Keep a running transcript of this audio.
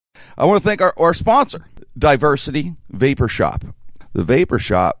I want to thank our sponsor, Diversity Vapor Shop. The Vapor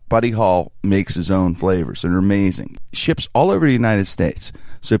Shop, Buddy Hall makes his own flavors. They're amazing. Ships all over the United States.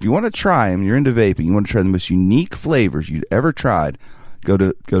 So if you want to try them, you're into vaping, you want to try the most unique flavors you've ever tried, go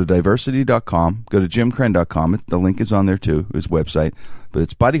to diversity.com, go to jimkrenn.com. The link is on there too, his website. But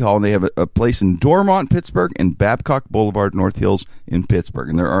it's Buddy Hall, and they have a place in Dormont, Pittsburgh, and Babcock Boulevard, North Hills in Pittsburgh.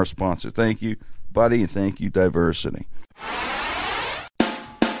 And they're our sponsor. Thank you, Buddy, and thank you, Diversity.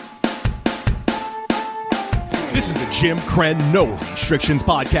 This is the Jim Krenn No Restrictions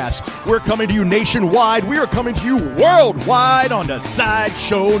podcast. We're coming to you nationwide. We are coming to you worldwide on the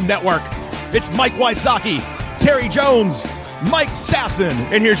Sideshow Network. It's Mike Wysocki, Terry Jones, Mike Sasson,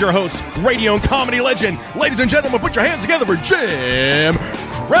 and here's your host, radio and comedy legend. Ladies and gentlemen, put your hands together for Jim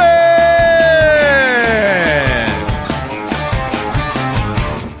Krenn!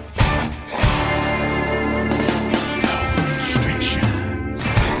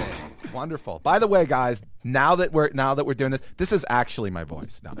 Wonderful. By the way, guys, now that we're doing this is actually my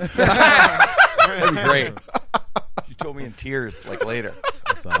voice. No. That'd be great. You told me in tears, like later.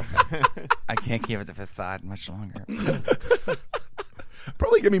 That's awesome. I can't keep it the facade much longer.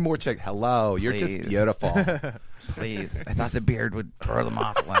 Probably give me more check. Hello, you're Please. just beautiful. Please. I thought the beard would throw them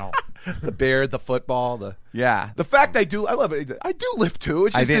off a little. The beard, the football, the fact I love it. I do lift too.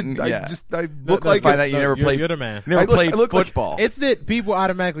 It's just I look like that you never played. You're the man. Never played look like- football. It's that people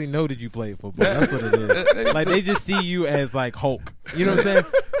automatically know that you played football. That's what it is. Like they just see you as like Hulk. You know what I'm saying?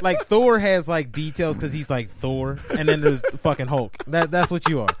 Like Thor has like details because he's like Thor, and then there's fucking Hulk. That's what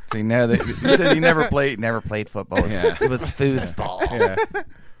you are. You said you never played football. Yeah. It was foosball. yeah.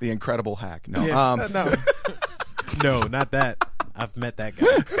 The Incredible Hack. No, No, no, not that. I've met that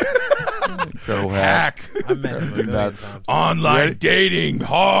guy. Go hack. I've met him a million Nuts. times. Online dating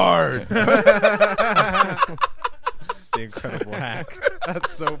hard. The Incredible Hack.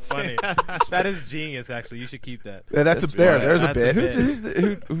 That's so funny. That is genius. Actually, you should keep that. Yeah, that's there. funny. There's a That's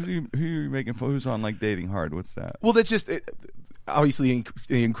bit. Who are you making fun? Who's on like dating hard? What's that? Well, that's just obviously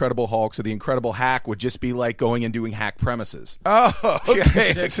the Incredible Hulk. So the Incredible Hack would just be like going and doing hack premises. Oh,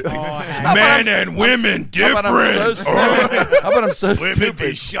 okay. Men and women different. How about I'm so Women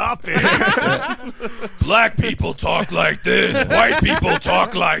be stupid? shopping. Black people talk like this. White people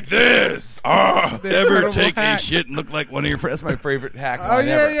talk like this. Ever Incredible take Hack. a shit and look like one of your friends? That's my favorite hack Oh line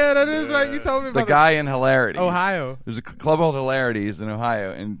yeah, ever. yeah, that is right. You told me The about guy in Hilarity. Ohio. There's a club called Hilarities in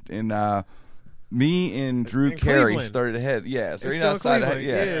Ohio, and me and Drew In Carey Cleveland. started ahead. Yeah, so It's right still outside.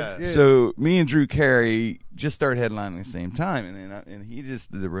 Cleveland. Yeah. So me and Drew Carey just started headlining at the same time, and he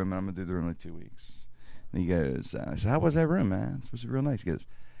just did the room, and I'm gonna do the room in like 2 weeks. And he goes, I said, "How was that room, man? It's supposed to be real nice." He goes,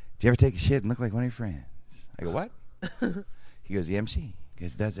 "Did you ever take a shit and look like one of your friends?" I go, "What?" He goes, "The MC." He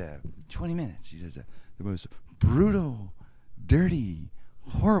goes, "That's 20 minutes." He says, "The most brutal, dirty,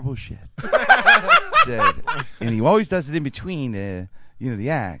 horrible shit." Said, and he always does it in between, the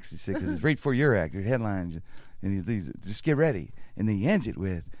acts. He said, because it's right before your act, your headlines, and he's just get ready. And then he ends it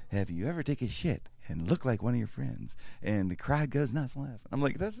with, "Have you ever taken a shit and look like one of your friends?" And the crowd goes nuts laughing. I'm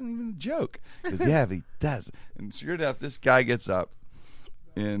like, that's not even a joke. He goes, "Yeah, but he does." And sure enough, this guy gets up,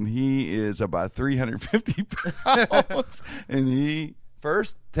 and he is about 350 pounds. And he,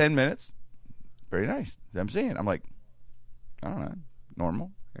 first 10 minutes, very nice. I'm saying, I'm like, I don't know,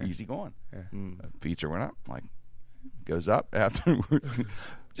 normal, easy going. Feature went up, like, goes up afterwards. "Did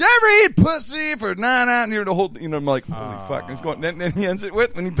you ever eat pussy for 9 hours?" And the whole, I'm like, holy fuck. And it's going, then he ends it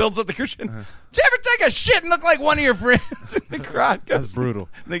with, when he builds up the cushion, "Did you ever take a shit and look like one of your friends?" And the crowd goes, That's brutal.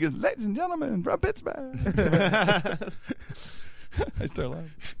 And he goes, "Ladies and gentlemen from Pittsburgh." I start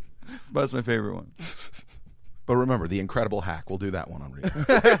laughing. That's my favorite one. But remember, the Incredible Hack. We'll do that one on read.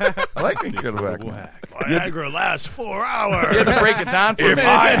 I like the Incredible Hack. Viagra lasts 4 hours. You had to break it down for If me.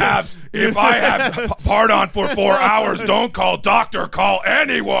 I have part on for 4 hours, don't call doctor, call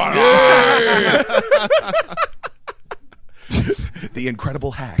anyone. The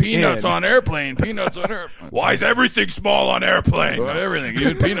Incredible Hack. Peanuts And- on airplane. Peanuts on airplane. Why is everything small on airplane? Everything,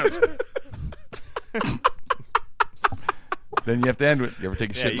 even peanuts. Then you have to end with, "You ever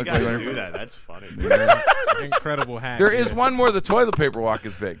take a shit?" you and look like gotta one of do your that. That's funny. Incredible Hack. There is one more. The toilet paper walk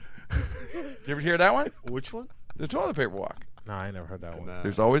is big. You ever hear that one? Which one? The toilet paper walk. No, I ain't never heard that one.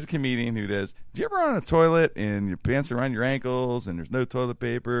 There's always a comedian who does. "Did you ever on a toilet and your pants are around your ankles and there's no toilet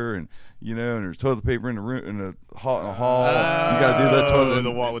paper and and there's toilet paper in the room in the hall? You got to do that toilet."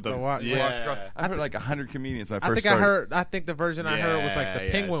 The one with the walk- yeah. I've heard like 100 comedians when I I first think started. I think the version I heard was like the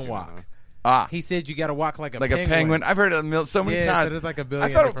Yeah, penguin sure walk. enough. He said you got to walk like a Like a penguin. I've heard it so many Yeah, so times. there's like a I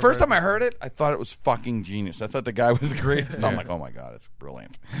billion thought different first time I versions. heard it, I thought it was fucking genius. I thought the guy was the greatest. I'm like, oh my god, it's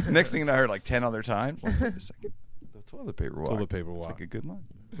brilliant. Next thing I heard like 10 other times. Like, wait a second, the toilet paper walk. Toilet paper It's walk. like a good line.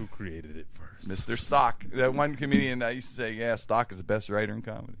 Who created it first? Mr. Stock. That one comedian I used to say, yeah, Stock is the best writer in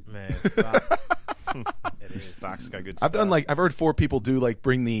comedy. Man, Stock. It is. Stock's got good I've stuff. done I've heard 4 people do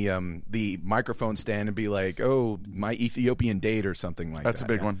bring the microphone stand and be like, oh, my Ethiopian date or something like that. That's a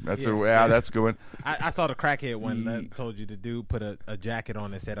big one. That's Yeah. that's a good one. I saw the crackhead one that told you to do put a jacket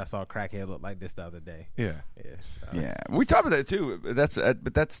on and said I saw a crackhead look like this the other day. Yeah. Yeah, we talked about that too.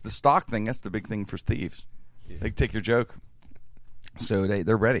 But that's the Stock thing. That's the big thing for thieves. Yeah. They take your joke, so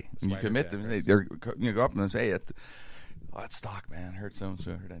they're ready. And you Swagger commit them. jackers. They're go up and say, that's Stock, man. I heard so and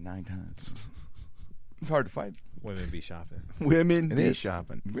so. Heard that 9 times. It's hard to fight. Women be shopping. Women be is.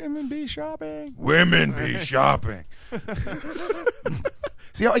 shopping. Women be shopping. Women be shopping.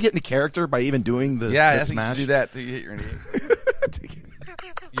 See how I get into character by even doing the Yeah, the I think you smash? should do that till you hit your knee.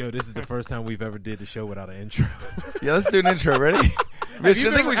 Yo, this is the first time we've ever did the show without an intro. Yeah, let's do an intro. Ready? I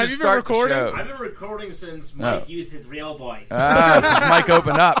think we should start the show. I've been recording since Mike used his real voice. Since Mike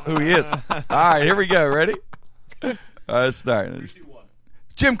opened up who he is. All right, here we go. Ready? Let's start.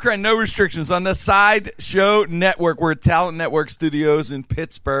 Jim Crenn, no restrictions on the Sideshow Network. We're at Talent Network Studios in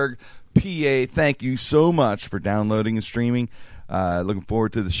Pittsburgh, PA. Thank you so much for downloading and streaming. Looking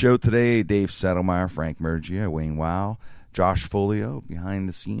forward to the show today. Dave Settlemeyer, Frank Mergia, Wayne Wow, Josh Folio behind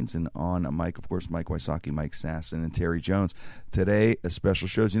the scenes, and on a mic, of course, Mike Wysocki, Mike Sasson, and Terry Jones. Today, a special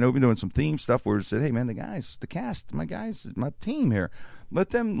shows. We've been doing some theme stuff where we said, hey, man, the cast, my guys, my team here,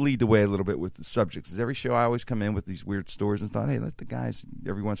 let them lead the way a little bit with the subjects. As every show, I always come in with these weird stories and thought, hey, let the guys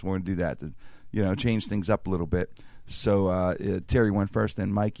every once in a while do that to, change things up a little bit. So Terry went first,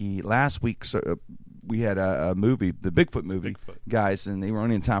 then Mikey. Last week, we had a movie, the Bigfoot movie, guys, and they were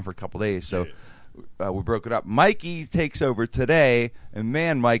only in town for a couple days, so we broke it up. Mikey takes over today, and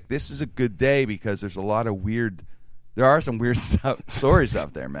man, Mike, this is a good day because there's a lot of there are some weird stories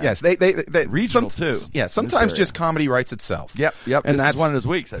out there, man. Yes, they regional too. Yeah, sometimes just comedy writes itself. Yep. And that's one of those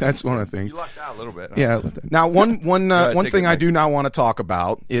weeks. That's one of the things. You lucked out a little bit. Yeah. Now, one thing I do not want to talk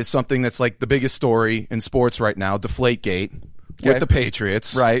about is something that's like the biggest story in sports right now: Deflategate with the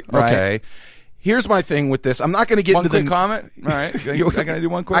Patriots. Right. Okay. Here's my thing with this. I'm not going to get into the comment. All right. Can I do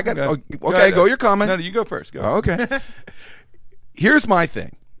one quick? Go your comment. No, you go first. Go. Okay. Here's my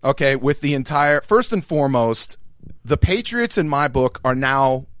thing. Okay, with the entire first and foremost, the Patriots in my book are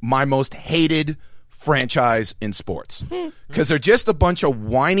now my most hated franchise in sports because they're just a bunch of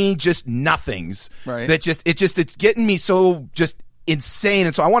whiny, just nothings. Right. That it's getting me so just insane,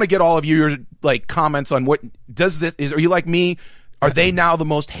 and so I want to get all of your comments on what does this is. Are you like me? Are they now the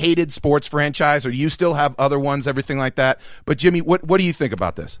most hated sports franchise, or do you still have other ones, everything like that? But Jimmy, what do you think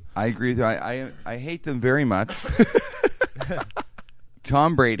about this? I agree with you. I hate them very much.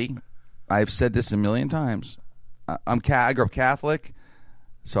 Tom Brady, I've said this a million times. I grew up Catholic,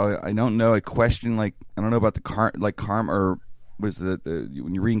 so I don't know. I question I don't know about the karma or was the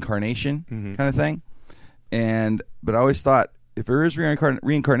when you reincarnation kind of thing. But I always thought if there is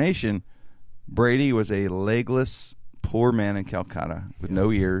reincarnation, Brady was a legless poor man in Calcutta with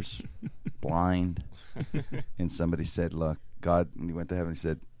no ears, blind, and somebody said, "Look, God," and he went to heaven. He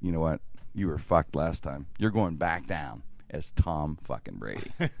said, "You know what? You were fucked last time. You're going back down as Tom fucking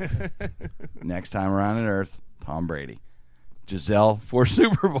Brady. Next time around on Earth, Tom Brady, Giselle, 4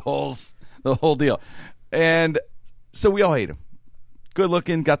 Super Bowls, the whole deal." And so we all hate him. Good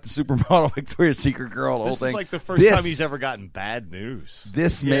looking, got the supermodel Victoria's Secret girl, the whole thing. This is like the first time he's ever gotten bad news.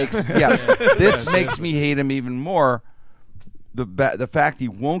 This makes this makes me hate him even more. The fact he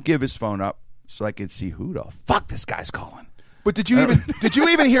won't give his phone up so I could see who the fuck this guy's calling. But did you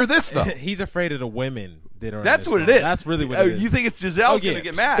even hear this though? He's afraid of the women that are. That's what phone. it is. That's really what it is. You think it's Giselle's going to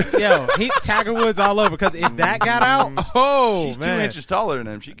get mad? Yo, Tiger Woods all over because if that got out, she's 2 inches taller than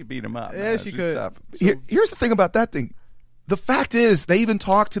him. She could beat him up. Yeah, she could. Here's the thing about that thing. The fact is, they even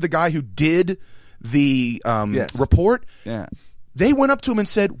talked to the guy who did the report. Yeah, they went up to him and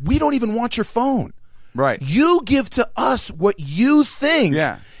said, "We don't even want your phone. Right? You give to us what you think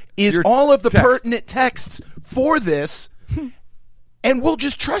is your all of the pertinent texts for this, and we'll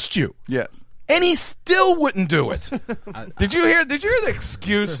just trust you." Yes. And he still wouldn't do it. Did you hear the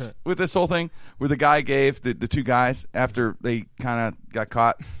excuse with this whole thing where the guy gave the 2 guys after they kind of got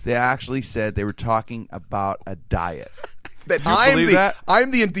caught? They actually said they were talking about a diet. That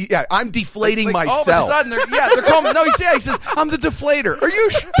I'm deflating myself. All of a sudden, they're calling. No, he says, "I'm the deflator." Are you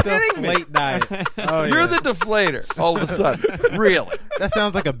kidding me? Deflate diet. Oh, You're the deflator. All of a sudden, really? That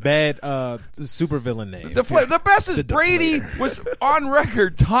sounds like a bad supervillain name. The best is Brady was on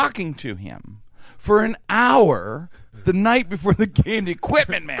record talking to him for an hour the night before the game, the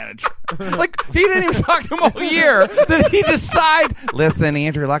equipment manager. Like, he didn't even talk to him all year. Then he decide, listen,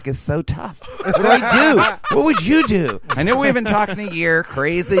 Andrew Luck is so tough. What do I do? What would you do? I know we haven't talked in a year.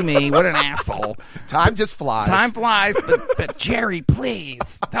 Crazy me. What an asshole. Time just flies. Time flies, but Jerry, please,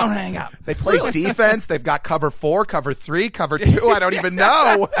 don't hang up. They play defense. They've got cover 4, cover 3, cover 2. I don't even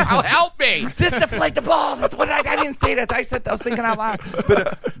know. Help me. Just deflate the balls. That's what I didn't say that. I was thinking out loud.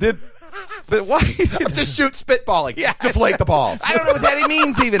 But why? Just shoot spitballing. Yeah. Deflate the balls. I don't know what that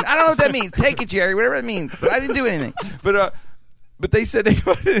means even. I don't know what that means. Take it, Jerry, whatever it means. But I didn't do anything. But they said they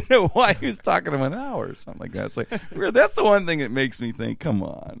didn't know why he was talking to him an hour or something like that. It's like, that's the one thing that makes me think, come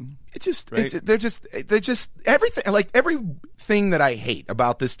on. It's just, right? They're just everything, like everything that I hate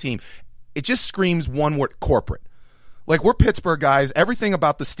about this team, it just screams one word: corporate. Like, we're Pittsburgh guys. Everything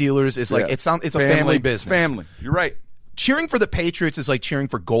about the Steelers is like, it's a family business. Family. You're right. Cheering for the Patriots is like cheering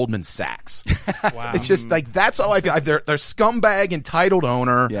for Goldman Sachs. Wow. It's just like, that's all I feel. They're scumbag entitled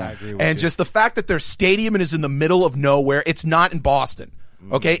owner. Yeah, I agree with and you. just the fact that their stadium is in the middle of nowhere. It's not in Boston.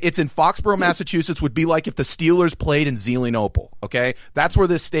 Okay, it's in Foxborough, Massachusetts. Would be like if the Steelers played in Zielinopol. Okay, that's where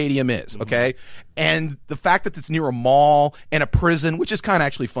this stadium is. Okay, and the fact that it's near a mall and a prison, which is kind of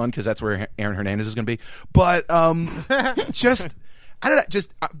actually fun because that's where Aaron Hernandez is going to be. But just I don't know.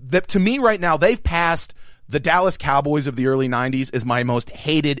 Just to me right now, they've passed the Dallas Cowboys of the early '90s is my most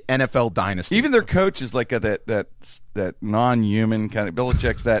hated NFL dynasty. Even their coach is like that non-human kind of.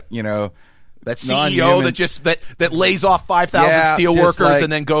 Belichick's that that CEO that lays off 5,000 steel workers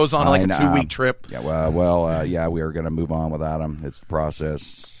and then goes on like a 2-week trip. Yeah, well, we are going to move on without him. It's the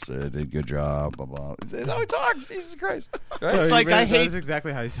process. Did a good job. Blah blah. That's how he talks. Jesus Christ! Right? It's like I hate. That's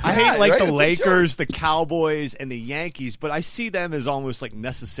exactly how he said. I hate right? the It's Lakers, the Cowboys, and the Yankees, but I see them as almost like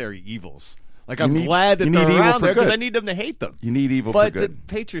necessary evils. Like, I'm glad that they're around there because I need them to hate them. You need evil but for good. The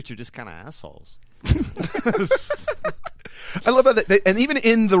Patriots are just kind of assholes. I love how and even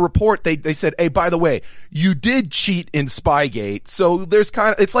in the report they said, hey, by the way, you did cheat in Spygate. So there's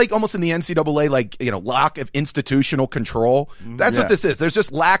it's like almost in the NCAA, like, lack of institutional control. That's what this is. There's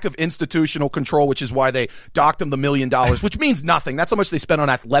just lack of institutional control, which is why they docked him the $1 million, which means nothing. That's how much they spent on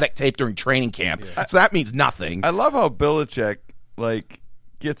athletic tape during training camp. Yeah. So that means nothing. I love how Belichick,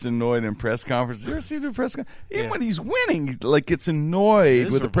 gets annoyed in press conferences. You ever see the press conference? Even when he's winning, he gets annoyed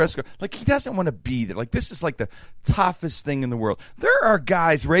with the press conference. He doesn't want to be there. This is the toughest thing in the world. There are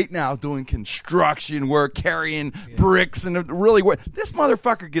guys right now doing construction work, carrying bricks, and really work. This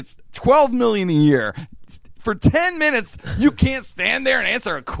motherfucker gets $12 million a year. For 10 minutes, you can't stand there and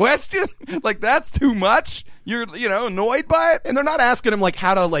answer a question? That's too much? You're, annoyed by it? And they're not asking him,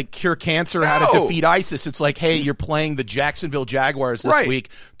 how to, cure cancer, how to defeat ISIS. It's like, hey, you're playing the Jacksonville Jaguars this week.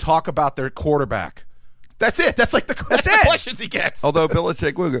 Talk about their quarterback. That's it. That's the questions he gets. Although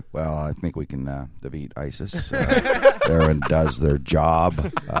Belichick will go, well, I think we can defeat ISIS. Aaron does their job.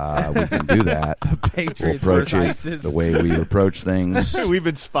 We can do that. Patriots we'll approach versus it ISIS. The way we approach things. We've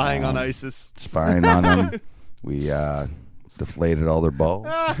been spying on ISIS. Spying on them. We deflated all their balls.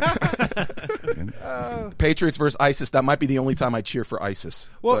 Patriots versus ISIS. That might be the only time I cheer for ISIS.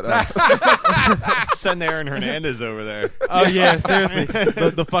 Well, send Aaron Hernandez over there. Oh yeah, seriously,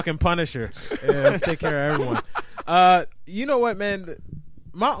 the fucking Punisher. Yeah, take care of everyone. You know what, man?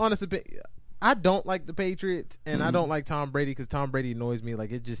 My honest opinion, I don't like the Patriots, and I don't like Tom Brady because Tom Brady annoys me.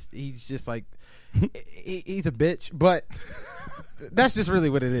 He's just he's a bitch. But that's just really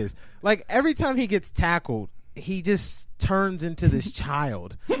what it is. Every time he gets tackled, he just turns into this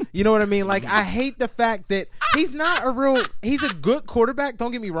child. You know what I mean? I hate the fact that he's a good quarterback,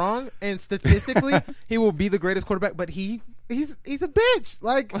 don't get me wrong, and statistically he will be the greatest quarterback, but he's a bitch.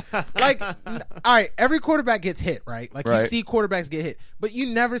 All right, every quarterback gets hit, right? You see quarterbacks get hit, but you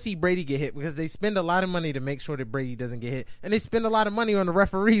never see Brady get hit because they spend a lot of money to make sure that Brady doesn't get hit, and they spend a lot of money on the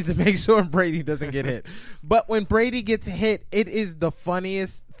referees to make sure Brady doesn't get hit. But when Brady gets hit, it is the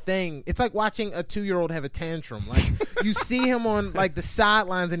funniest thing. It's like watching a 2-year-old have a tantrum. You see him on the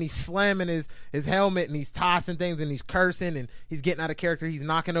sidelines and he's slamming his helmet and he's tossing things and he's cursing and he's getting out of character. He's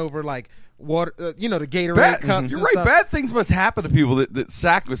knocking over water, the Gatorade cups. You're and right. stuff. Bad things must happen to people that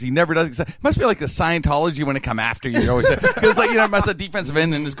sack was he never does. It must be like the Scientology when they come after you. You always say because that's a defensive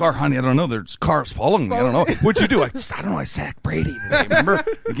end in his car. Honey, I don't know. There's cars following me. I don't know. What'd you do? I don't know. I sacked Brady today. Remember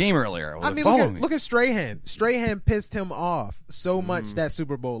the game earlier? Look at Strahan. Strahan pissed him off so much that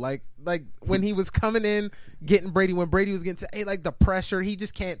Super Bowl. Like when he was coming in, getting Brady, when Brady was getting the pressure, he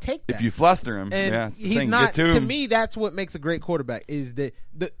just can't take that. If you fluster him, and he's not. To me, that's what makes a great quarterback is the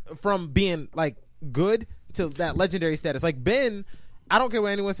from being good to that legendary status. Ben, I don't care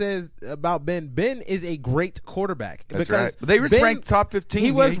what anyone says about Ben. Ben is a great quarterback. That's because right. But they were ranked top 15.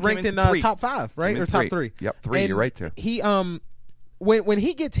 He was came ranked in top 5, right? Or top 3. Yep, 3. And you're right there. He when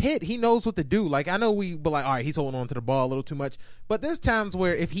he gets hit, he knows what to do. Like, I know we be like, all right, he's holding on to the ball a little too much. But there's times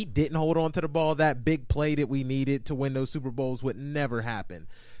where if he didn't hold on to the ball, that big play that we needed to win those Super Bowls would never happen.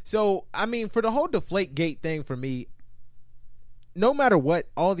 So, I mean, for the whole Deflategate thing for me, no matter what,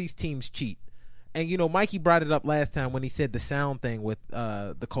 all these teams cheat. And, you know, Mikey brought it up last time when he said the sound thing with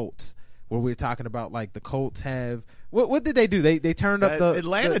the Colts, where we were talking about, like, the Colts have – what did they do? They turned up the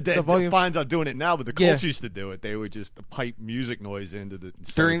Atlanta the volume. finds out doing it now, but the Colts used to do it. They would just pipe music noise into the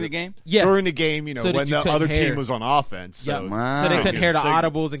 – During the game? Yeah. During the game, you know, So that when you the couldn't other hear. team was on offense. So, Wow. So they couldn't hear the Signal.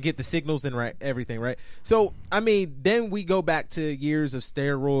 audibles and get the signals and everything, right? So, I mean, then we go back to years of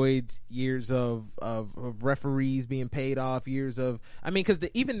steroids, years of referees being paid off, years of – I mean, because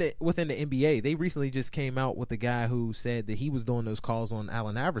even within the NBA, they recently just came out with a guy who said that he was doing those calls on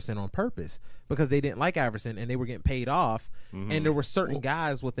Allen Iverson on purpose because they didn't like Iverson and they were getting paid off. And there were certain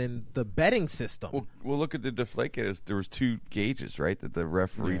guys within the betting system. Well, look at the Deflategate. There was 2 gauges, right? That the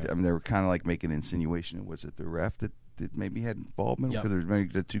referee. I mean, they were kind of like making an insinuation. Was it the ref that maybe had involvement because there was maybe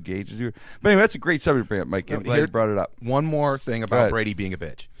the 2 gauges here? But anyway, that's a great subject to bring up, Mike. I'm glad you brought it up. One more thing about Brady being a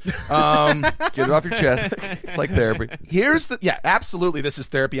bitch. Get it off your chest. It's like therapy. Absolutely. This is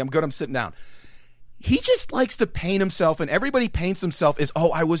therapy. I'm good. I'm sitting down. He just likes to paint himself, and everybody paints himself as,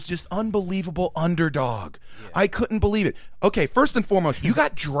 I was just unbelievable underdog. Yeah. I couldn't believe it. Okay, first and foremost, you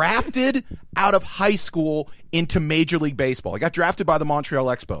got drafted out of high school into Major League Baseball. He got drafted by the Montreal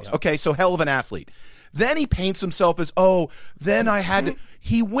Expos. Yep. Okay, so hell of an athlete. Then he paints himself as, then I had to.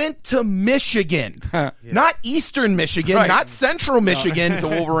 He went to Michigan. Not Eastern Michigan, not Central Michigan. It's a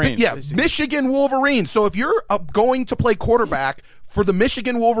Wolverine. Michigan Wolverines. So if you're going to play quarterback for the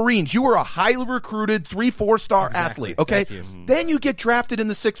Michigan Wolverines, you were a highly recruited 3-4 star athlete, okay? Then you get drafted in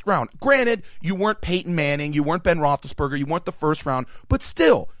the 6th round. Granted, you weren't Peyton Manning, you weren't Ben Roethlisberger, you weren't the 1st round, but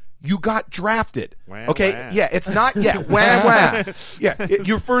still, you got drafted. Okay? Wah. Yeah, it's not, wah. Yeah,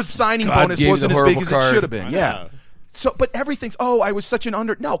 your first signing bonus wasn't as big as it should have been. Yeah. So, but everything's, I was such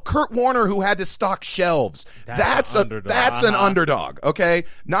an No, Kurt Warner, who had to stock shelves. That's an underdog, okay?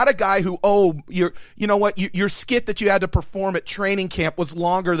 Not a guy who, you know what? Your skit that you had to perform at training camp was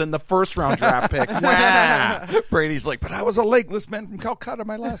longer than the 1st round draft pick. Wow. Brady's like, but I was a legless man from Calcutta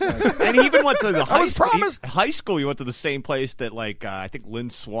my last night. And he even went to the I was promised. high school. He went to the same place that, like, I think Lynn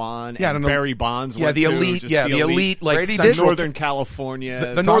Swan I don't and know. Barry Bonds went the to. elite, the elite, like Brady Central, Northern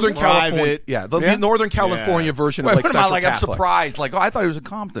California. the Northern California, Private. the Northern California version of Wait, like what am I, Central like I'm Catholic. surprised. Like, I thought he was a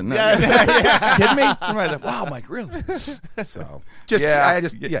Compton. No. Kidding me? I'm like, wow, Mike, really? So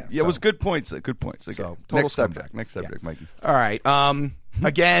It was good points. Good points. Okay. So, total Next subject, Yeah. Mikey. All right.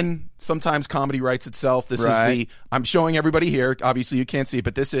 Again, sometimes comedy writes itself. This is I'm showing everybody here. Obviously, you can't see it,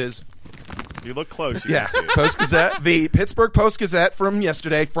 but this is. You look close. Yeah. Post-Gazette. The Pittsburgh Post-Gazette from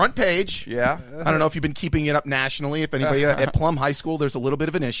yesterday, front page. Yeah. I don't know if you've been keeping it up nationally. If anybody at Plum High School, there's a little bit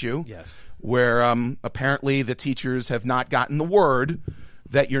of an issue. Yes. Where apparently the teachers have not gotten the word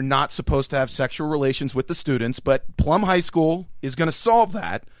that you're not supposed to have sexual relations with the students, but Plum High School is going to solve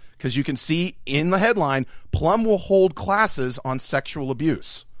that because you can see in the headline, Plum will hold classes on sexual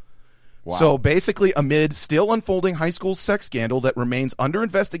abuse. Wow. So basically, amid still unfolding high school sex scandal that remains under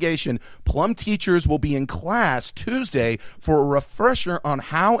investigation, Plum teachers will be in class Tuesday for a refresher on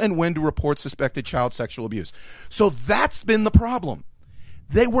how and when to report suspected child sexual abuse. So that's been the problem.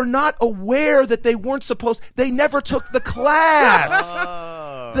 They were not aware that they weren't supposed. They never took the class.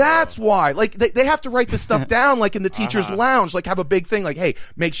 That's why. Like they have to write this stuff down, like in the teacher's lounge. Like have a big thing, like, hey,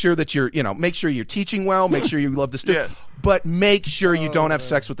 make sure that make sure you're teaching well, make sure you love the students, but make sure you don't have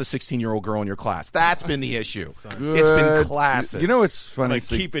sex with the 16-year-old girl in your class. That's been the issue. It's been classes. You know what's funny? Like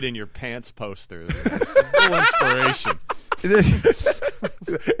keep it in your pants poster. Full inspiration.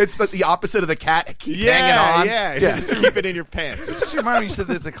 It's the opposite of the cat hanging on. Yeah. Just keep it in your pants. It just reminded me, you said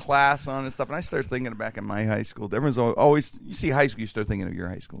there's a class on and stuff, and I started thinking back in my high school. Everyone's always, you see high school, you start thinking of your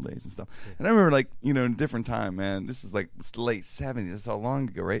high school days and stuff. And I remember, like, in a different time, man, this is like it's the late 70s, that's how long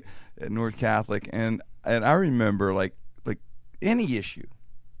ago, right, at North Catholic. And I remember, like any issue,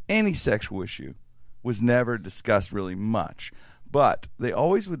 any sexual issue was never discussed really much. But they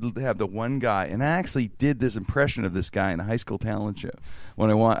always would have the one guy, and I actually did this impression of this guy in a high school talent show when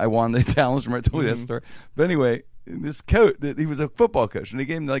I won the talent show. I told you that story. But anyway, this coach, he was a football coach, and he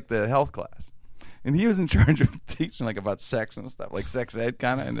gave him like the health class, and he was in charge of teaching like about sex and stuff, like sex ed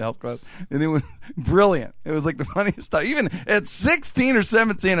kind of in the health class, and it was brilliant. It was like the funniest stuff. Even at 16 or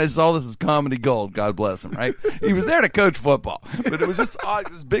 17, I saw this as comedy gold. God bless him, right? He was there to coach football, but it was just odd.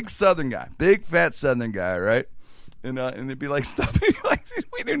 This big Southern guy, big fat Southern guy, right? and it'd be like stuff. Like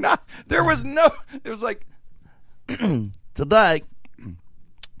we do not. There was no. It was like today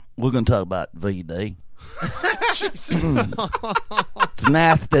we're going to talk about VD. It's a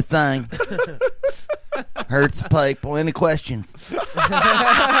nasty thing. Hurts people. Any questions?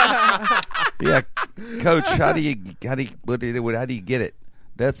 Yeah, Coach. How do you get it?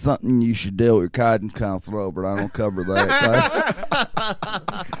 That's something you should deal with your guidance counselor over. I don't cover that.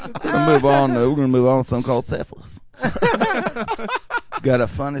 Okay? We're gonna move on. We're gonna move on to something called syphilis. Got a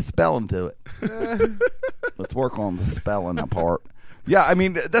funny spelling to it. Let's work on the spelling part. Yeah, I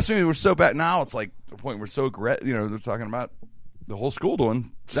mean that's when we were so bad. Now it's like the point we're so they're talking about the whole school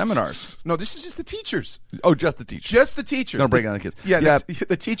doing seminars. No, this is just the teachers. Oh, just the teachers. Just the teachers. Don't break down the kids. Yeah.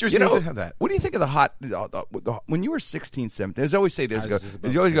 The teachers need to have that. What do you think of when you were 16, 17? As I always say to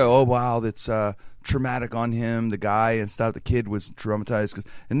you always go, oh, wow, that's traumatic on him, the guy and stuff. The kid was traumatized.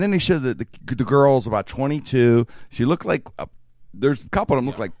 And then they showed the girl's about 22. She looked like, there's a couple of them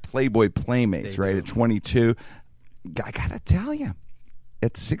look like Playboy Playmates, right, at 22. I got to tell you,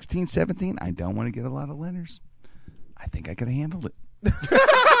 at 16, 17, I don't want to get a lot of letters. I think I could have handled it.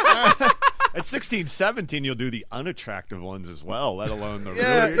 At 16, 17, you'll do the unattractive ones as well, let alone the really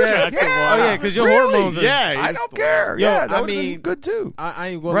Oh, attractive ones. yeah, because your hormones are... I don't care. Yo, yeah, that I would mean, be good, too. I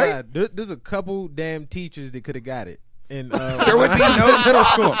ain't going to lie. There's a couple damn teachers that could have got it. In, there would be no middle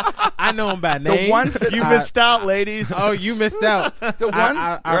school. I know them by name. The ones that you missed out, ladies. Oh, you missed out. The ones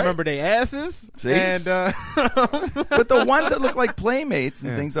I remember their asses. See? And but the ones that look like Playmates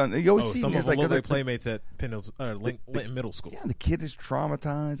and things on, you always see some of them them look like Playmates at Linton Middle School. Yeah, the kid is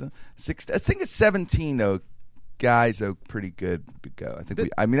traumatized. I think at 17 though. Guys are pretty good to go. I think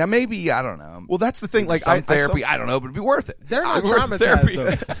I don't know. Well, that's the thing. Like therapy, I don't know, but it'd be worth it. They're not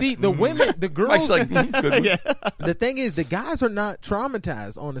traumatized though. See, the women, the girls. Mike's like, good. Yeah. The thing is, the guys are not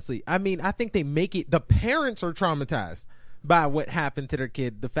traumatized. Honestly, I mean, I think they make it. The parents are traumatized by what happened to their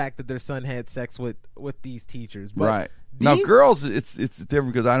kid. The fact that their son had sex with these teachers. But right. Now, girls, it's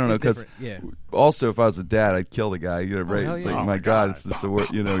different because I don't know. Because also, if I was a dad, I'd kill the guy. You know, right? Oh, it's yeah. like, my God, it's just the word.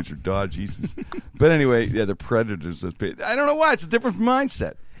 You know, it's your dog, Jesus. But anyway, yeah, the predators. I don't know why. It's a different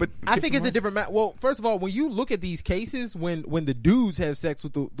mindset. But I think it's a different well, first of all, when you look at these cases, when the dudes have sex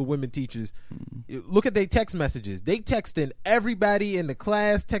with the women teachers, look at their text messages. They texting everybody in the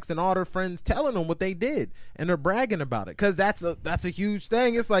class, texting all their friends, telling them what they did, and they're bragging about it because that's a huge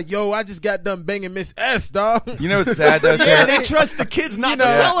thing. It's like, yo, I just got done banging Miss S, dog. You know what's sad though? Yeah, they trust the kids not to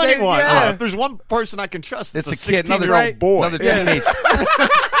tell anyone. Yeah. If there's one person I can trust, it's a kid, 16-year-old boy. Another teenager.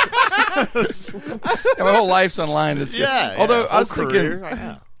 My whole life's online. Although I was thinking.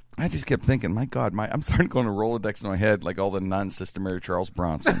 I just kept thinking, my God, I'm starting to go into Rolodex in my head, like all the non-Sister Mary Charles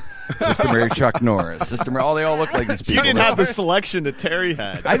Bronson, Sister Mary Chuck Norris, Sister Mary, they all look like these people. You didn't have the selection that Terry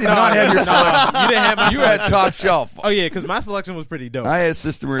had. I did not have your selection. You didn't have my You had top shelf. Oh, yeah, because my selection was pretty dope. I had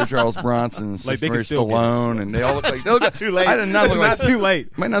Sister Mary Charles Bronson, Sister Mary Stallone, and they all look like... Not too late. I did not look like... too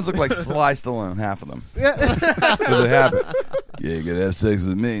late. My nuns look like Sly Stallone, half of them. Yeah. So they have it. Yeah, you could have sex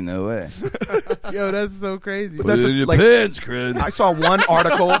with me, no way. Yo, that's so crazy. Put it in your pants, Chris. I saw one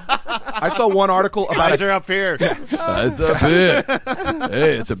article about Guys are up here. That's up here.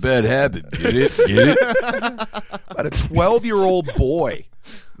 Hey, it's a bad habit. Get it? about a 12-year-old boy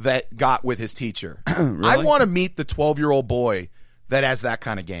that got with his teacher. Really? I want to meet the 12-year-old boy that has that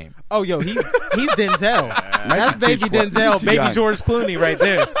kind of game. Oh, yo, he's Denzel. That's baby Denzel, baby young. George Clooney right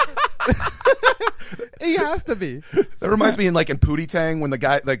there. He has to be. That reminds me in Pootie Tang when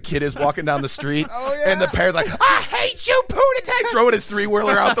the kid is walking down the street and the parent's like, I hate you, Pootie Tang, throwing his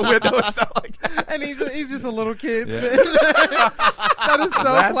 3-wheeler out the window and stuff like that. And he's just a little kid. That is so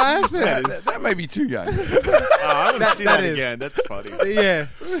classic. That might be too young. I want to see that is. again. That's funny. Yeah.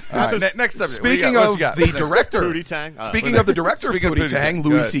 All right, next subject. Speaking of the director, Pootie Tang. Speaking of the director of Speaking of Pootie Pootie Tang, Tang,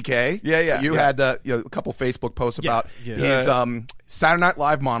 Louis good. C.K. Yeah. You had a couple Facebook posts about Yeah. his Saturday Night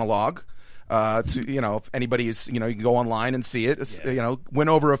Live monologue. If anybody is, you can go online and see it. Went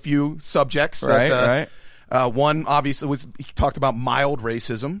over a few subjects. Right. One obviously he talked about mild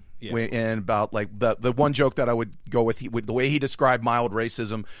racism. Yeah. And about the one joke that I would go with the way he described mild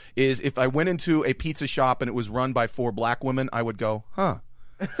racism is if I went into a pizza shop and it was run by 4 black women, I would go, huh.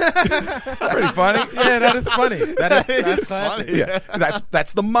 Pretty funny. Yeah, that is funny. That's funny. Yeah,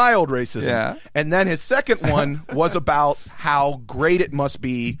 that's the mild racism. Yeah. And then his second one was about how great it must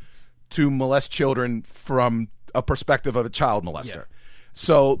be to molest children from a perspective of a child molester. Yeah.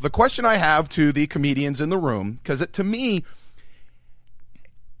 So the question I have to the comedians in the room, because to me,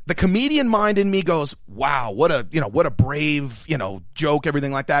 the comedian mind in me goes, wow, what a brave, joke,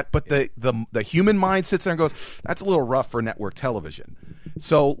 everything like that. But the human mind sits there and goes, that's a little rough for network television.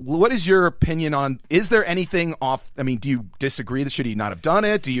 So what is your opinion on, is there anything off? I mean, do you disagree that should he not have done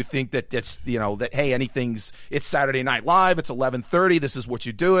it? Do you think that it's, that, hey, it's Saturday Night Live, it's 11:30, this is what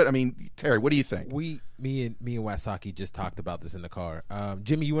you do it? I mean, Terry, what do you think? Me and Wasaki just talked about this in the car.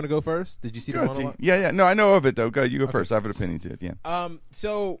 Jimmy, you want to go first? Did you see the monologue? Yeah. No, I know of it though. Go, you go first. I have an opinion to it. Yeah.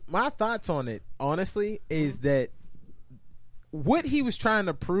 So my thoughts on it, honestly, is that what he was trying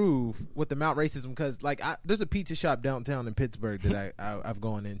to prove with the Mount racism, because there's a pizza shop downtown in Pittsburgh that I've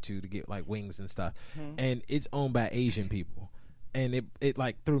gone into to get like wings and stuff, and it's owned by Asian people. And it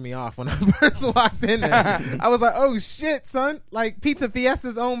like threw me off when I first walked in there. I was like, oh shit, son. Like Pizza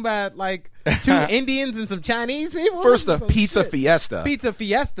Fiesta's owned by like 2 Indians and some Chinese people. First a Pizza Fiesta. Pizza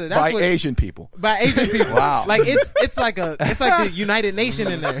Fiesta. That's by Asian people. By Asian people. Wow. Like it's like the United Nation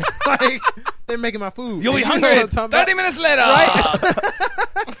in there. Like they're making my food. You'll be hungry 30 minutes later.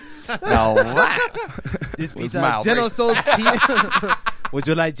 Right? Now that this pizza, General Tso's pizza. Would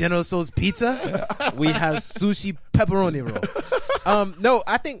you like General Tso's pizza? We have sushi pepperoni roll. No,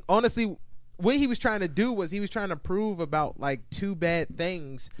 I think honestly, what he was trying to do was he was trying to prove about like 2 bad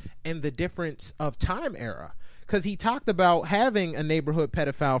things and the difference of time era. Because he talked about having a neighborhood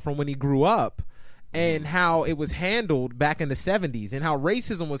pedophile from when he grew up, and how it was handled back in the 70s, and how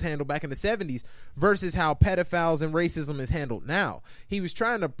racism was handled back in the 70s versus how pedophiles and racism is handled now. He was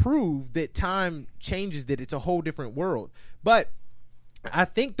trying to prove that time changes, that it's a whole different world. But I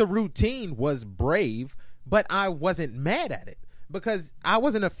think the routine was brave, but I wasn't mad at it because I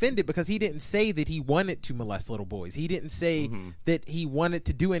wasn't offended, because he didn't say that he wanted to molest little boys. He didn't say that he wanted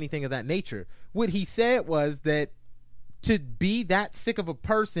to do anything of that nature. What he said was that to be that sick of a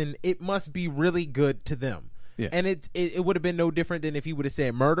person, it must be really good to them. Yeah. And it would have been no different than if he would have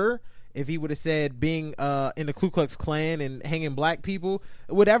said murder, if he would have said being in the Ku Klux Klan and hanging black people,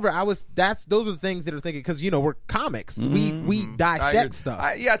 whatever. Those are the things that are thinking, because we're comics, we dissect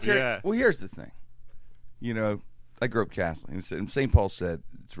stuff. Terry, well, here's the thing, I grew up Catholic, and St. Paul said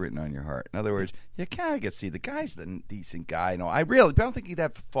it's written on your heart. In other words, you kind of get to see the guy's the decent guy. I don't think he'd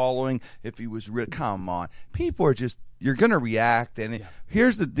have a following if he was real. Come on, people are just, you're gonna react. And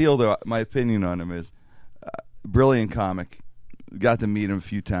here's the deal, though. My opinion on him is brilliant comic. Got to meet him a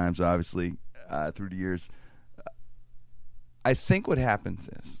few times, obviously, through the years. I think what happens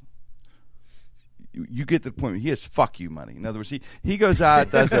is you get to the point where he has fuck you money. In other words, he goes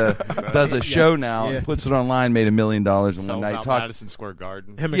out, does a show now, and puts it online, made $1 million in one night. Madison Square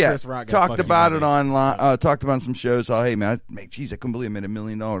Garden. Him and Chris Rock talked about it online. Talked about some shows. Oh, hey man, I couldn't believe I made $1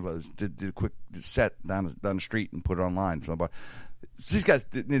 million. Did a quick set down the street and put it online. So he's got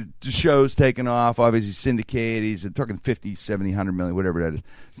the shows taken off. Obviously syndicated. He's talking 50, 70, 100 million, whatever that is.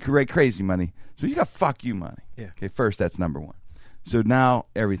 Crazy money. So you got fuck you money. Yeah. Okay, first, that's number one. So now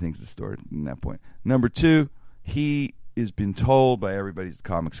everything's distorted in that point. Number two, he has been told by everybody he's the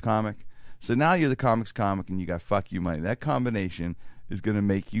comics comic. So now you're the comics comic and you got fuck you money. That combination is going to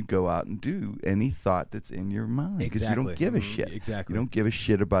make you go out and do any thought that's in your mind, because you don't give a shit. Exactly. You don't give a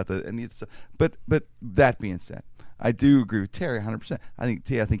shit about any of the stuff. But that being said, I do agree with Terry 100%. I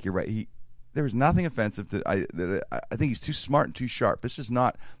think you're right. There was nothing offensive to. I think he's too smart and too sharp. This is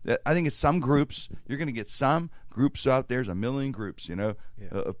not. I think it's some groups. You're going to get some groups out there. There's a million groups,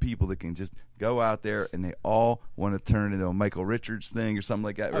 of people that can just go out there and they all want to turn it into a Michael Richards thing or something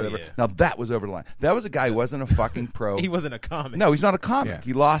like that. Whatever. Yeah. Now that was over the line. That was a guy who wasn't a fucking pro. He wasn't a comic. No, he's not a comic. Yeah.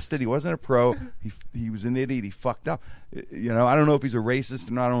 He lost it. He wasn't a pro. He was an idiot. He fucked up. I don't know if he's a racist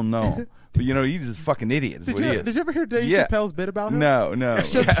or not. I don't know. But he's just a fucking idiot. Is what he is. Did you ever hear Dave Chappelle's bit about him? No.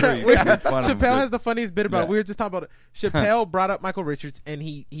 Chappelle has the funniest bit about it. We were just talking about it. Chappelle brought up Michael Richards, and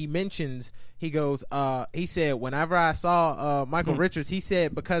he mentions, he goes, he said, whenever I saw Michael Richards, he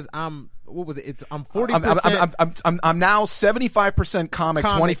said, because I'm 40%. I'm now 75% comic,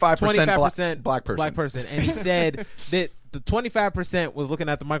 25% black person. Black person, and he said that the 25% was looking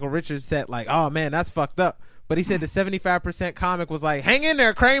at the Michael Richards set like, oh man, that's fucked up. But he said the 75% comic was like, hang in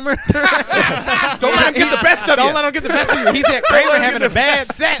there, Kramer. Don't let him get the best of you. Don't let him get the best of you. He said Kramer having a bad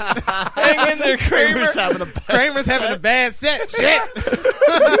set. Hang in there, Kramer. Kramer's having a bad set. Shit.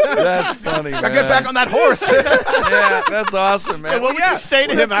 That's funny, man. Now get back on that horse. Yeah, that's awesome, man. And what would you say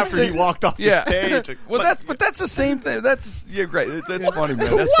to him after he walked off the stage? Well, that's the same thing. That's great. That's funny,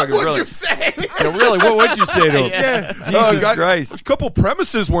 man. That's fucking What would brilliant. you say? Really, what would you say to him? Yeah. Jesus Christ. A couple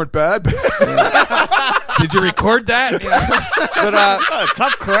premises weren't bad. Did you record that? But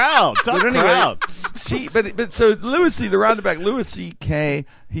tough crowd. Tough crowd. See, but so Louis C. the roundabout Louis C.K.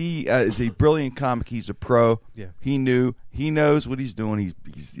 He is a brilliant comic. He's a pro. Yeah. He knows what he's doing.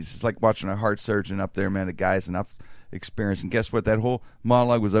 He's just like watching a heart surgeon up there, man. The guy's enough experience, and guess what? That whole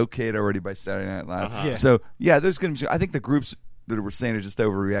monologue was okayed already by Saturday Night Live. Yeah. So there's going to be. I think the groups that were saying are just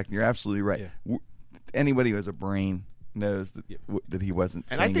overreacting. You're absolutely right. Yeah. Anybody who has a brain knows that he wasn't.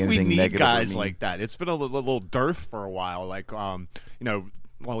 And saying I think we anything need negative guys or mean. like that. It's been a little dearth for a while. Like,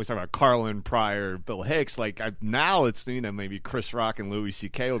 when we talk about Carlin, Pryor, Bill Hicks, now it's, maybe Chris Rock and Louis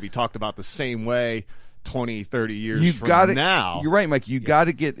C.K. will be talked about the same way 20, 30 years from now. You're right, Mike. You got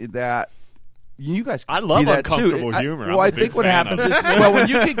to get that. You guys, I love that uncomfortable too. humor. I think what happens is, when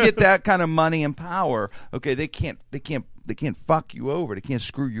you can get that kind of money and power, okay, they can't fuck you over. They can't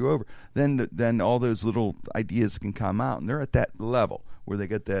screw you over. Then all those little ideas can come out, and they're at that level where they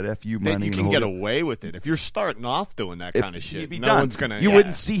get that FU money. Then you can get away with it if you're starting off doing that kind of shit. No one's gonna. You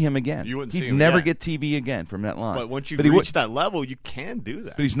wouldn't see him again. You wouldn't He'd see him never again. get TV again from that line. But once you reach that level, you can do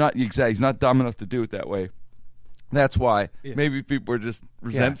that. But he's not exactly. He's not dumb enough to do it that way. That's why maybe people are just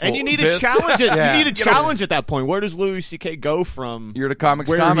resentful. And you need to challenge it. You need to challenge at that point. Where does Louis C.K. go from? You're the comics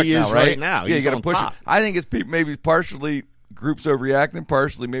where comic he is now, right? now. Yeah, He's you got to on push top. it. I think it's maybe partially groups overreacting,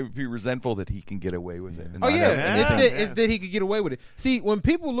 partially maybe people resentful that he can get away with it. And Oh not yeah, have anything. it's that he could get away with it. See, when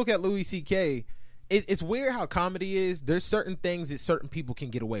people look at Louis C.K., it's weird how comedy is. There's certain things that certain people can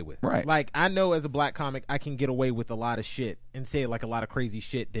get away with. Right. Like, I know as a black comic, I can get away with a lot of shit and say like a lot of crazy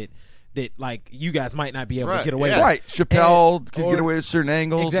shit that like you guys might not be able to get away with. Right. Chappelle could get away with certain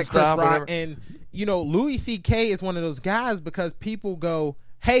angles and Exactly, stuff. Chris Rock. Whatever. And Louis C.K. is one of those guys because people go,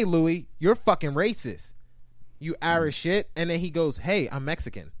 "Hey, Louis, you're fucking racist. You Irish shit," and then he goes, "Hey, I'm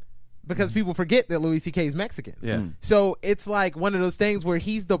Mexican." Because people forget that Louis C.K. is Mexican. Yeah. So it's like one of those things where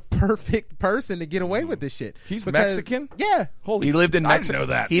he's the perfect person to get away with this shit. He's Because- Mexican? Yeah. Holy He lived in I Mexico. didn't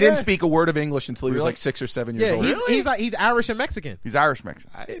know that. He didn't speak a word of English until he was Really? like 6 or 7 years Yeah, old. he's Irish and Mexican. He's Irish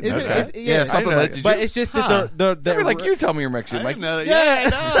Mexican. Isn't it? Okay. It's- Yeah, something know like that. that. But it's just that the Never like you tell me you're Mexican, I Mike. didn't know that. Yeah.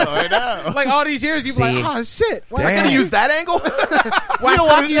 I know. like all these years, you'd be like, See? "Oh shit, Damn. I'm gonna use that angle.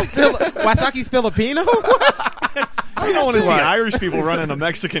 Waisaki's Filipino." You don't want to see Irish people running a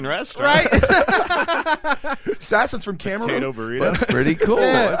Mexican restaurant. Right? Assassin's from Cameroon. Potato burrito. That's pretty cool.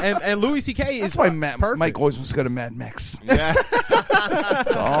 Yeah, and Louis C.K. is That's why perfect. Mike always wants to go to Mad Max. Yeah.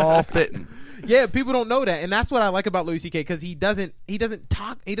 It's all fitting. Yeah, people don't know that, and that's what I like about Louis C.K. because he doesn't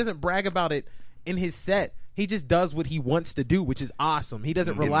brag about it in his set. He just does what he wants to do, which is awesome. He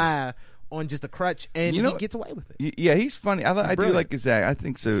doesn't rely on just a crutch, and he gets away with it. Yeah, he's funny. I do brilliant. like his act. I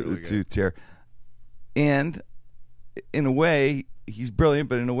think so Really too, Ter. And in a way, he's brilliant.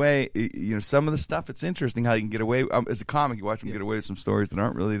 But in a way, some of the stuff, it's interesting how you can get away. As a comic, you watch him get away with some stories that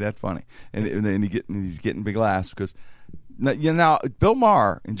aren't really that funny, and then he's getting big laughs because. Now, Bill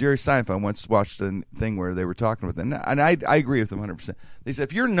Maher and Jerry Seinfeld once watched a thing where they were talking with them, and I agree with them 100%. They said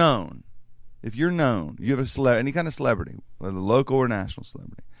if you're known, you have any kind of celebrity, whether local or national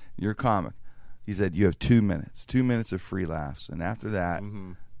celebrity, you're a comic. He said you have 2 minutes, 2 minutes of free laughs, and after that,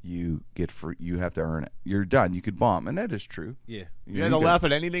 you get free. You have to earn it. You're done. You could bomb, and that is true. Yeah. You had to laugh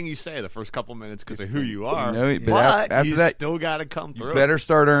at anything you say the first couple minutes because of who you are. but But after you that, still got to come through. you better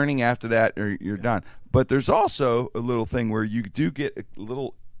start earning after that, or you're done. But there's also a little thing where you do get a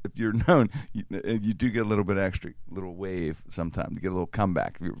little. If you're known, you do get a little bit extra, little wave sometimes. You get a little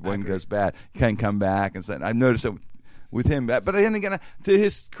comeback. If your one goes bad, you can come back and say. I've noticed that with him, but then again, to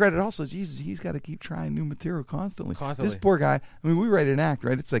his credit, also, Jesus, he's got to keep trying new material constantly. This poor guy. I mean, we write an act,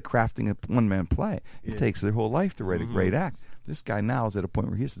 right? It's like crafting a one-man play. It takes their whole life to write a great act. This guy now is at a point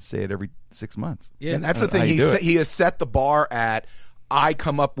where he has to say it every 6 months. Yeah. And that's the How thing. you do it. He has set the bar at. I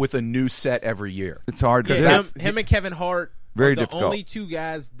come up with a new set every year. It's hard to Yeah, do. him and Kevin Hart Very are the difficult. only two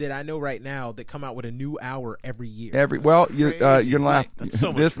guys that I know right now that come out with a new hour every year. You're laughing. That's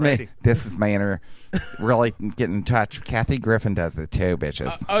so much writing. This is my inner. Really get in touch. Kathy Griffin does it too,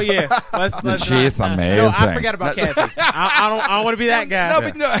 bitches. Oh yeah, let's She's not. amazing. No, I forgot about Kathy. I don't want to be that guy. No,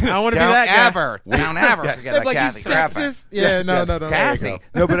 but no. I want to be that guy. Don't ever They're forget like, you Kathy Griffin. sexist. Yeah, no. Kathy.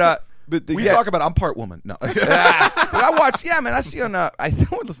 No, but We talk about I'm part woman. No. but I watch. Yeah, man. I see on. I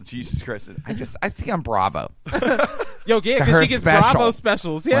don't listen. Jesus Christ. I see on Bravo. Yo, yeah, because Her she gets special. Bravo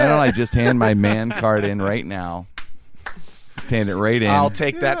specials. Why don't Yeah. I just hand my man card in right now? Just hand it right in. I'll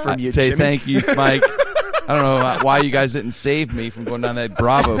take that from you, Say Jimmy. thank you, Mike. I don't know why you guys didn't save me from going down that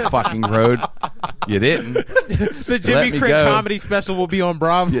Bravo fucking road. You didn't. The Let Jimmy me Crenn go. comedy special will be on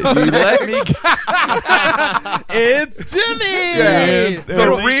Bravo. You let me go. It's Jimmy. Yeah.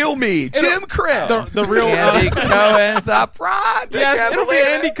 The real me, Jim Crenn. The real. Andy Cohen, the project. Yes, it'll be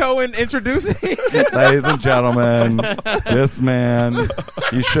Andy Cohen introducing. Ladies and gentlemen, this man,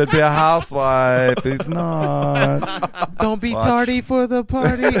 he should be a housewife. He's not. Don't be Watch. tardy for the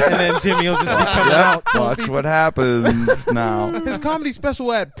party. And then Jimmy will just be coming out. Don't Watch be what happens now. His comedy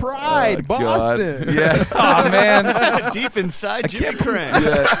special at Pride, Oh, God. Boston. Yeah. Oh, man. Deep inside Jimmy Crenn.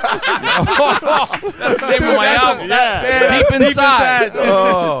 That's the name of my album. Yeah. Deep Inside.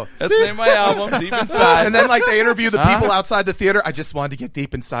 Oh. That's the name of my album, Deep Inside. And then, like, they interview the people outside the theater. I just wanted to get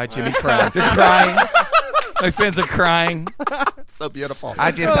deep inside Jimmy Crenn. They're crying. My fans are crying. So beautiful.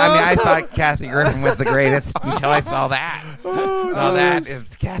 I thought Kathy Griffin was the greatest until I saw that. That is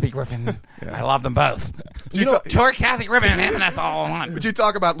Kathy Griffin. I love them both. Tour Kathy Griffin and him, and that's all I want. But you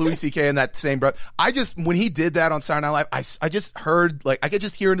talk about Louis C.K. in that same breath. When he did that on Saturday Night Live, I just heard, like, I could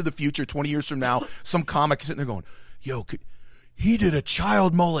just hear into the future, 20 years from now, some comic sitting there going, yo, he did a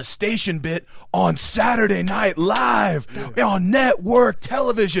child molestation bit on Saturday Night Live on network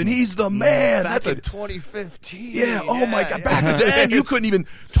television. He's the man. Back That's in a 2015. yeah. Oh my God! Back then, you couldn't even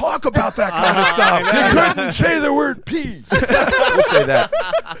talk about that kind of stuff. You couldn't say the word peace. We'll say that.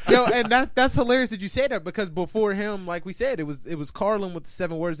 Yo, and that's hilarious that you say that, because before him, like we said, it was Carlin with the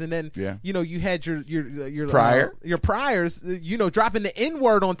 7 words, and then you had your priors, dropping the N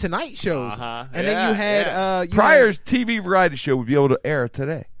word on Tonight shows, and then you had Pryor's TV variety show would be able to air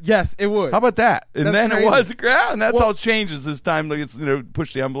today. Yes, it would. How about that? And That's then crazy. it was and that's how it changes as time gets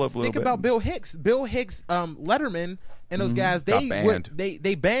push the envelope a little Think bit. about Bill Hicks, Letterman, and those guys. Got They banned.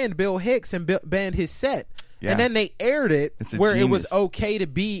 they banned Bill Hicks and banned his set. Yeah. And then they aired it It's a where it was genius. okay to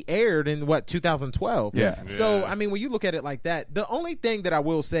be aired in 2012. Yeah. So I mean, when you look at it like that, the only thing that I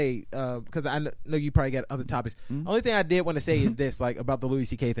will say, because I know you probably got other topics, only thing I did want to say is this, like about the Louis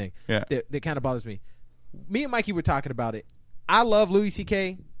C.K. thing. Yeah. That kind of bothers me. Me and Mikey were talking about it. I love Louis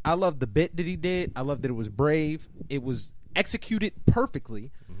C.K. I love the bit that he did. I love that it was brave. It was executed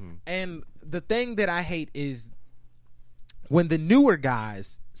perfectly. And the thing that I hate is when the newer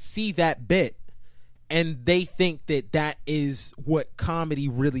guys see that bit and they think that that is what comedy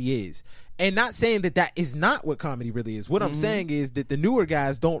really is. And not saying that that is not what comedy really is. What I'm saying is that the newer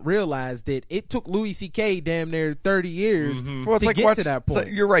guys don't realize that it took Louis C.K. damn near 30 years Well, it's to like get watching, to that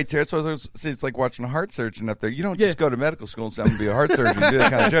point. you're right, Terry. So it's like watching a heart surgeon up there. You don't just go to medical school and say I'm going to be a heart surgeon and do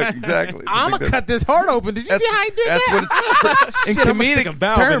that kind of joke. Exactly. It's a I'm big gonna cut this heart open. Did you see how he did that's that? what it's in Shit, I'm gonna comedic stick a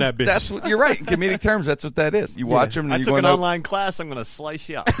valve in terms. that bitch. That's what you're right. In comedic terms, that's what that is. You watch them and I you took go, an no. online class. I'm going to slice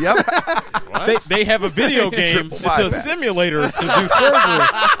you up. Yep. They have a video game. Triple It's a bypass. simulator to do surgery,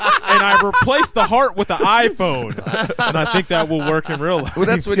 and I replaced the heart with the iPhone, and I think that will work in real life. Well,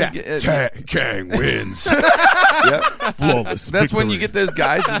 that's when you get. Kang wins. Yep. Flawless. That's when you get those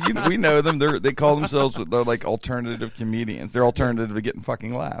guys. We know them. They call themselves. They're like alternative comedians. They're alternative to getting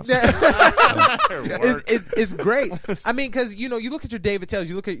fucking laughs. It's great. I mean, because you look at your David Tells,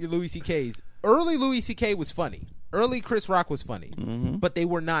 you look at your Louis C.K.'s. Early Louis C.K. was funny. Early Chris Rock was funny, but they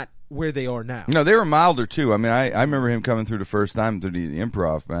were not where they are now. No, they were milder too. I mean, I remember him coming through the first time through the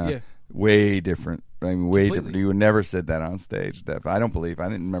improv. Man, Yeah. way different. I mean, way Completely. different. You would never said that on stage. I don't believe. I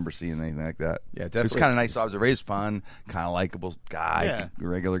didn't remember seeing anything like that. Yeah, It was definitely. kind of nice observation. It was fun, kind of likable guy, Yeah.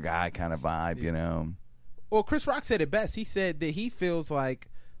 regular guy kind of vibe. You know. Well, Chris Rock said it best. He said that he feels like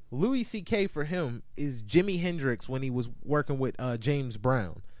Louis C.K. for him is Jimi Hendrix when he was working with James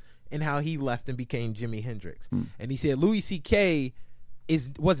Brown, and how he left and became Jimi Hendrix. And he said Louis C.K.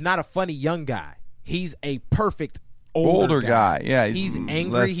 was not a funny young guy. He's a perfect older guy. Yeah, he's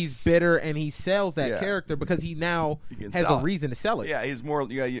angry, less- he's bitter, and he sells that Yeah. character because he now can has sell a it. reason to sell it. Yeah, he's more.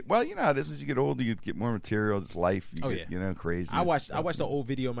 Well, you know how it is. As you get older, you get more material. It's life. You get, crazy. I watched an old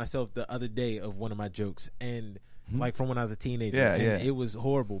video myself the other day of one of my jokes, and like from when I was a teenager. Yeah, and yeah. it was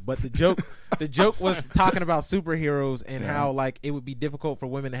horrible. But the joke was talking about superheroes and how like it would be difficult for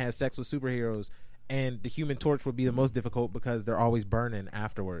women to have sex with superheroes, and the Human Torch would be the most difficult because they're always burning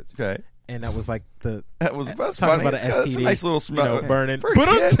afterwards. Okay. And that was like that's That's talking funny. about It's an got- it's a STD, nice little smell. burning. For a But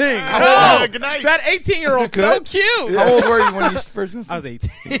kid. oh, good night. that 18-year-old so good. cute. How old were you when you first? I was 18.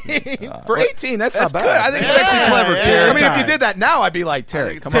 For 18, that's not That's good. bad. I think it's actually clever, yeah. Terry. I mean, if you did that now, I'd be like,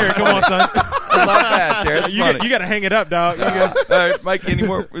 Terry, come Terry, on. come on, son. It's not bad, Terry. It's funny. You got to hang it up, dog. You got- All right, Mike. Any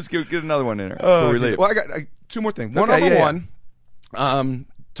more? Let's get another one in there before we leave. Well, I got two more things. One Okay, number yeah, one.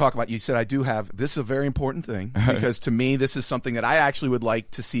 Talk about. You said I do have. This is a very important thing because to me, this is something that I actually would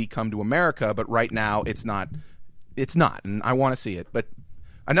like to see come to America. But right now, it's not. It's not, and I want to see it. But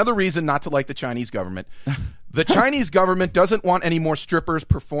Another reason not to like the Chinese government. The Chinese government doesn't want any more strippers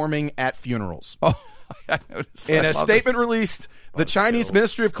performing at funerals. Oh, I noticed. In I a love statement this. released, the Chinese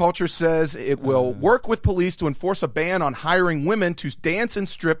Ministry of Culture says it will work with police to enforce a ban on hiring women to dance and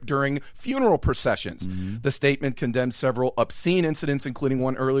strip during funeral processions. The statement condemns several obscene incidents, including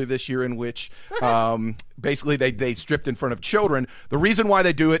one earlier this year in which basically they stripped in front of children. The reason why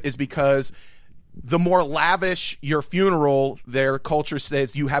they do it is because the more lavish your funeral, their culture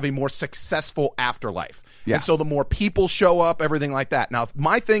says you have a more successful afterlife. Yeah. And so the more people show up, everything like that. Now,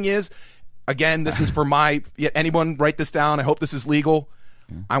 my thing is, again, this is for anyone write this down. I hope this is legal.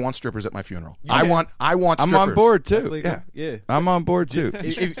 I want strippers at my funeral. I want strippers. I'm on board That's too. legal. Yeah. I'm on board too.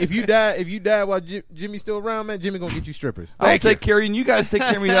 If you die while Jimmy's still around, man, Jimmy gonna get you strippers. I'll take care of you, and you guys take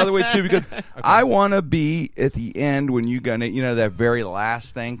care of me the other way too, because I want to be at the end when you gonna, that very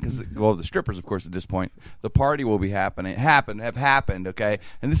last thing. Because the strippers, of course, at this point, the party will be have happened, okay.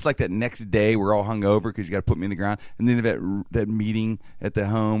 And this is like that next day we're all hungover because you got to put me in the ground, and then that meeting at the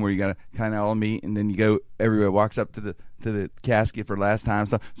home where you got to kind of all meet, and then you go. Everybody walks up to the casket for last time.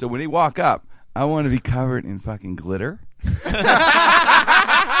 So when they walk up, I want to be covered in fucking glitter.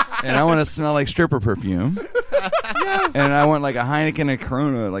 And I want to smell like stripper perfume. Yes. And I want like a Heineken and a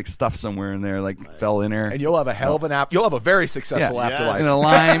Corona like stuff somewhere in there, like fell in there. And you'll have a hell of an you'll have a very successful afterlife. And a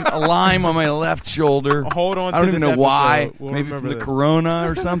lime on my left shoulder. Hold on to I don't even this know why. episode. We'll Maybe from remember the this. Corona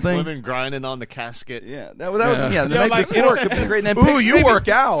or something. Women grinding on the casket. Yeah, that was the Yo, night like, before. It could be great. And then Ooh, you maybe work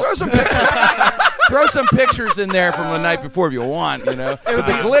out. Throw some pictures. Throw some pictures in there from the night before if you want. But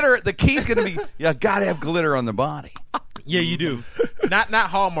the glitter, the key's going to be you got to have glitter on the body. Yeah, you do. Not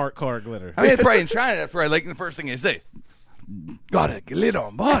Hallmark card glitter. I mean, it's probably in China. That's probably like the first thing they say. Got a glitter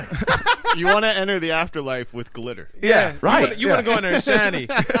on body. You want to enter the afterlife with glitter. Yeah, right. You want to go in there shiny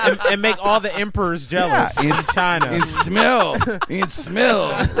and make all the emperors jealous in China. And smell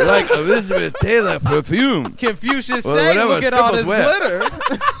like Elizabeth Taylor perfume. Confucius Well, say, whatever, look at all this strippers wear.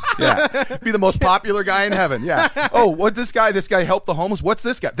 glitter. Yeah. Be the most popular guy in heaven. Yeah. Oh, what this guy helped the homeless. What's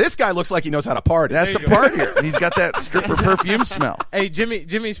this guy? This guy looks like he knows how to party. That's a partier. He's got that stripper perfume smell. Hey,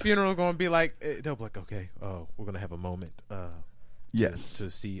 Jimmy's funeral going to be like, they'll be like, okay, we're going to have a moment. Yes. To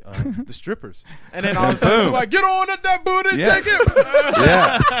see the strippers. And then all of a sudden, we're like, get on at that booty, Yes. shake it.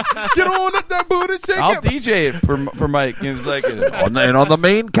 Yeah. Get on at that booty, shake I'll it. DJ it for Mike. It's like And on the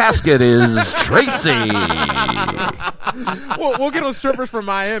main casket is Tracy. We'll get on strippers from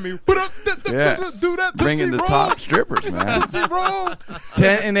Miami. Yeah. Do that. bringing Tootsie the roll. top strippers, man. Tootsie roll.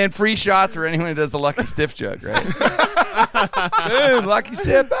 10 and then free shots for anyone who does the Lucky Stiff joke, right? Boom, Lucky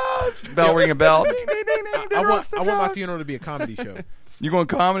Stiff. Bell ring a bell. I want my funeral to be a comedy show. You going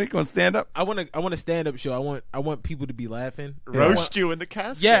comedy? Going stand up? I want a stand up show. I want people to be laughing. Roast you in the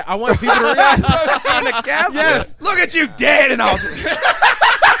casket. Yeah, I want people to yes. Yes. Look at you dead and all.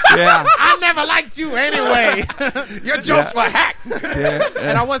 Yeah. I never liked you anyway. Your jokes were hack. Yeah.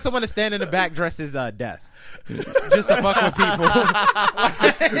 And I want someone to stand in the back dressed as Death. Just to fuck with people.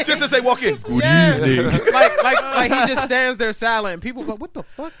 Just to say, walk in. Good evening. Like he just stands there silent and people go, what the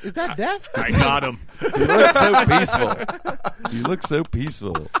fuck? Is that Death? I got him. You look so peaceful. You look so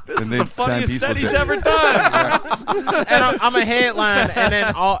peaceful. This is the funniest set he's ever done. And I'm a headline, and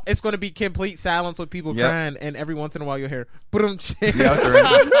then it's going to be complete silence with people crying, and every once in a while you'll hear,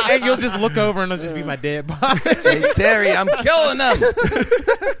 and you'll just look over and it'll just be my dead body. Hey, Terry, I'm killing them.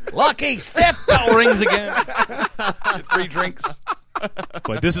 Lucky Stiff bell rings again. Get free drinks.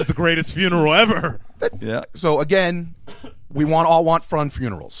 Like, this is the greatest funeral ever. Yeah. So again, we all want fun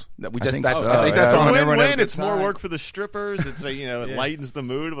funerals. That we just think that's so. I think that's Yeah. on Everyone have a Win-win. good It's more time. work for the strippers. It's it lightens the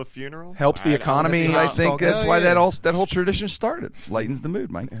mood of a funeral. helps the All economy. I think that's why yeah. that whole tradition started. Lightens the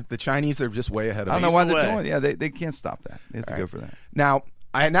mood, Mike. The Chinese are just way ahead of I don't us. know why they're way. doing it. Yeah, they can't stop that. They have to go for that. Now,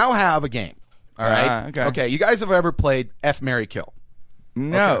 I now have a game. All right. Okay. You guys have ever played F, Marry, Kill?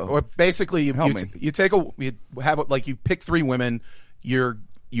 No. Okay. Or basically, you Help me. you pick three women.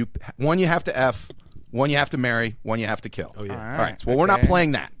 One you have to F, one you have to marry, one you have to kill. Oh yeah. All right. So, well, we're not Okay.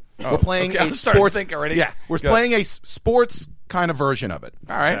 playing that. We're playing okay. a I'm starting to sports. think already. Yeah, we're Go. playing a sports kind of version of it.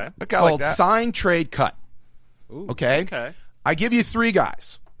 All right. Okay. Okay, It's I like called that. sign, trade, cut. Okay. Okay. I give you three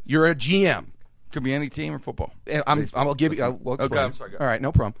guys. You're a GM. Could be any team or football. And I'll give you. I'll explain. Okay, I'm sorry, go. All right,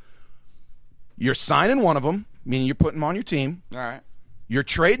 no problem. You're signing one of them, meaning you're putting him on your team. All right. You're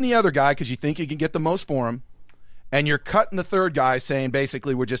trading the other guy because you think you can get the most for him, and you're cutting the third guy, saying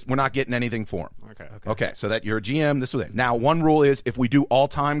basically we're not getting anything for him. Okay. So that you're a GM. This was it. Now, one rule is if we do all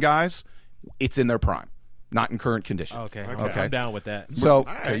time guys, it's in their prime, not in current condition. Okay. Okay. I'm down with that. So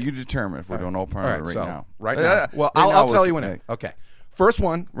Okay, you determine if we're doing all all part right, right so now. right Uh, now. Well, right now I'll we'll- tell you when. Okay. First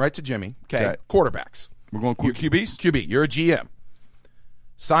one, right to Jimmy. Okay. Okay. Quarterbacks. We're going QBs? QB. You're a GM.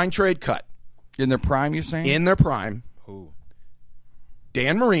 Sign, trade, cut. In their prime, you're saying? In their prime, Who?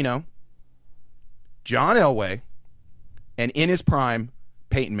 Dan Marino, John Elway, and in his prime,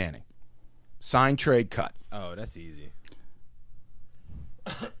 Peyton Manning. Sign, trade, cut. Oh, that's easy.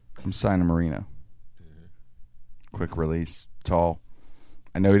 I'm signing Marino. Quick release, tall.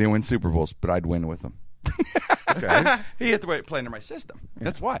 I know he didn't win Super Bowls, but I'd win with him. Okay. He had to play under my system.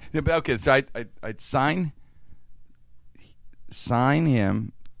 That's why. Yeah, but okay, so I'd sign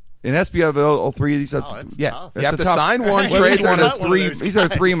him. It has to be all three of these. that's yeah, tough. You that's have a to tough- sign one, Well, trade these are one. the Cut one of three. those These are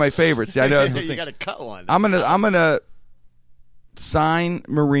three of my favorites. See, I know. That's the you thing. got to cut one. I'm gonna sign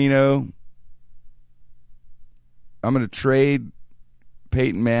Marino. I'm gonna trade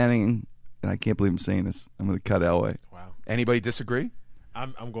Peyton Manning, and I can't believe I'm saying this. I'm gonna cut Elway. Wow. Anybody disagree?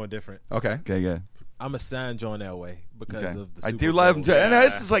 I'm going different. Okay. Okay, good. I'm a sign John Elway because Okay. of the I Super do love him. Bowls. And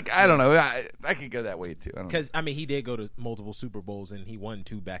this is like I don't know. I could go that way too. I don't know. Because I mean, he did go to multiple Super Bowls and he won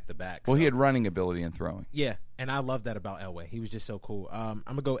 2 back-to-back. Well, so- he had running ability and throwing. yeah, and I love that about Elway. He was just so cool. I'm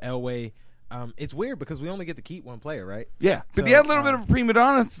gonna go Elway. It's weird because we only get to keep one player, right? Yeah, but So, he had a little bit of prima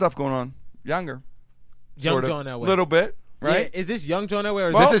donna stuff going on. Younger, Young sort of. John Elway. Little bit, right? Yeah, is this young John Elway or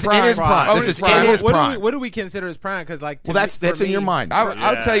is Well, This is prime. in his prime. Oh, This his is prime. in his what prime. do we consider his prime? Because like, Well, that's in your mind.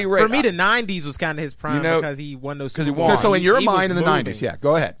 I'll tell you right. For me, the '90s was kind of his prime You know, because he won those 'cause Super he won. Bowls. So in your He was mind, in the moving. '90s, yeah.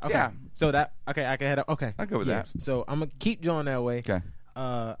 Go ahead. Okay. Yeah. So that I can head up. Okay, I'll go with that. So I'm gonna keep John Elway. Okay.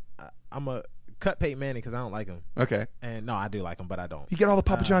 I'm gonna cut Peyton Manning because I don't like him. Okay. And no, I do like him, but I don't. You get all the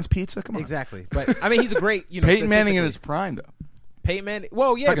Papa John's pizza. Come on. Exactly. But I mean, he's a great. Peyton Manning in statistically- his prime, though. Peyton Manning.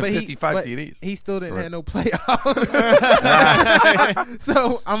 Well, yeah, Fucking but 55 but TDs. he still didn't Right. have no playoffs.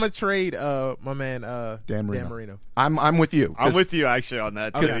 So I'm gonna trade my man Dan Marino. Marino. I'm with you. I'm with you actually on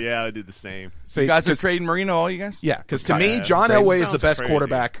that too. Okay. Yeah, I did the same. So You guys are trading Marino, all you guys? Yeah, because to Okay. me, John Sounds Elway is the best crazy.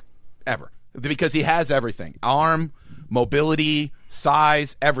 quarterback ever because he has everything: arm, mobility,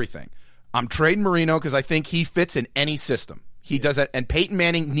 size, everything. I'm trading Marino because I think he fits in any system. He does that, and Peyton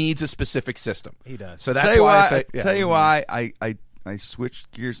Manning needs a specific system. He does. So that's tell you why why. I say. Yeah. Tell you why I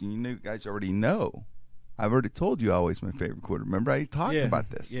switched gears, and you guys already know. I've already told you Elway's my favorite quarter. Remember, I talked Yeah.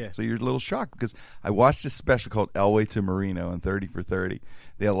 about this. Yeah. So you're a little shocked because I watched this special called Elway to Marino on 30 for 30.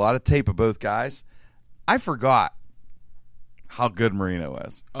 They had a lot of tape of both guys. I forgot how good Marino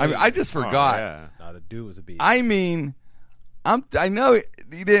was. I mean, yeah. I just forgot. yeah. No, the dude was a beast. I mean, I know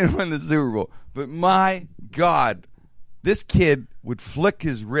he didn't win the Super Bowl, but my God, this kid would flick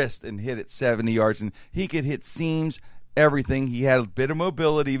his wrist and hit it 70 yards, and he could hit seams, everything. He had a bit of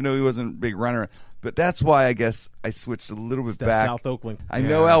mobility, even though he wasn't a big runner. But that's why I guess I switched a little bit It's that back. South Oakland. I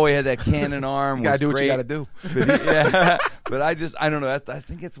know Elway had that cannon arm. You gotta was do what you great, gotta do. But yeah, but I don't know. I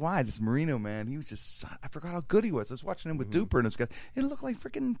think it's why. Just Marino, man. He was just. I forgot how good he was. I was watching him with Duper and those guys. It looked like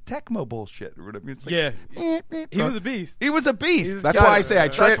freaking Tecmo bullshit or whatever. It's like, Yeah. He was a beast. He was a beast. That's why I say I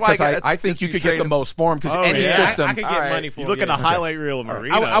trade That's why because I that's think you just could get trade the him. most for him because Oh, any yeah. system. I could get All right. money for You him. look at yeah. the highlight reel of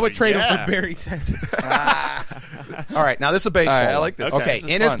Marino. I would trade him yeah. for Barry Sanders. All right, now this is a baseball. All right, I one. like this. Okay, This is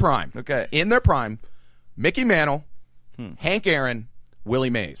in his fun. prime. Okay. In their prime, Mickey Mantle, Hank Aaron, Willie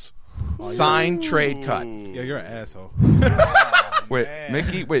Mays. Sign, trade, cut. Yo, you're an asshole.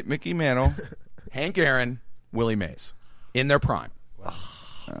 Mickey Mantle. Hank Aaron, Willie Mays. In their prime.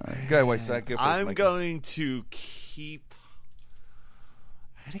 Go wait, so go first, I'm Mikey. going to keep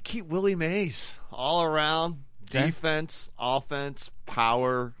Willie Mays all around. Okay. Defense, offense,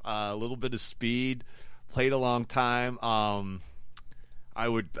 power, a little bit of speed. Played a long time. I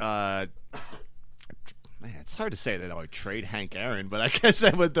would. Man, it's hard to say that I would trade Hank Aaron, but I guess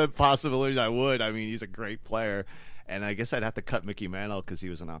that with the possibilities I would. I mean, he's a great player, and I guess I'd have to cut Mickey Mantle because he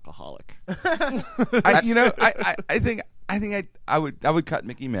was an alcoholic. I think I would cut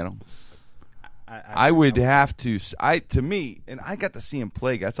Mickey Mantle. I would have to. To me, and I got to see him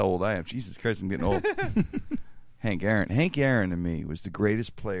play. That's how old I am. Jesus Christ, I'm getting old. Hank Aaron to me was the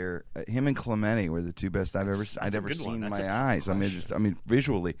greatest player. Him and Clemente were the two best I'd ever a seen good one. in That's my a tough eyes. I mean,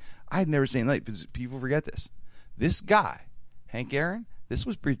 visually, I'd never seen like people forget this. This guy, Hank Aaron, this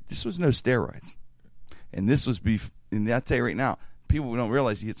was no steroids, and this was and I'll tell you right now, people don't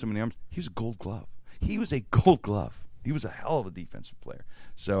realize he hit so many arms. He was a Gold Glove. He was a Gold Glove. He was a hell of a defensive player.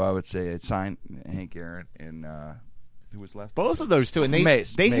 So I would say I'd sign Hank Aaron and. Who was left? Both of those two, and they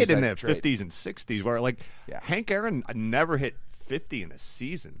Mace hit in I'd the trade. 50s and 60s, where like Yeah. Hank Aaron never hit 50 in a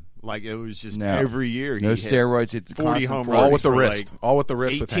season. Like it was just No. every year. He No hit steroids. It's 40 constant home flow. runs All with the for, wrist. like, All with the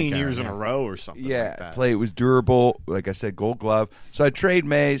wrist. with 18 Hank years Aaron, in a row or something. Yeah, like that. play. It was durable. Like I said, Gold Glove. So I trade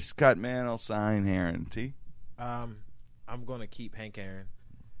Mays, cut Mantle, sign Aaron. T. I'm gonna keep Hank Aaron.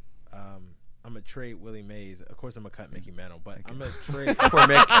 I'm gonna trade Willie Mays. Of course, I'm gonna cut Mickey Mantle, but I'm gonna trade. Poor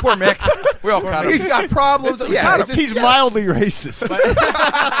Mick. Poor Mick. We all cut him. He's got problems. He's mildly racist.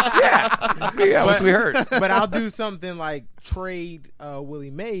 Yeah, what we heard. But I'll do something like trade Willie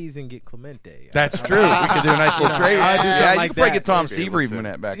Mays and get Clemente. That's true. We could do a nice little trade. I'll do something Yeah, like you could probably that. get Tom Maybe Seaver able even to.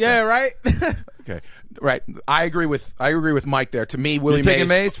 that back Yeah, then. right. Okay, right. I agree with Mike there. To me, Willie taking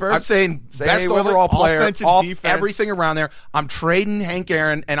Mays. Mays first? I'm saying Say, best hey, Willie. overall player, Offensive, off defense. everything around there. I'm trading Hank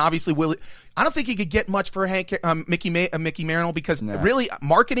Aaron, and obviously Willie. I don't think he could get much for Mickey Mantle because really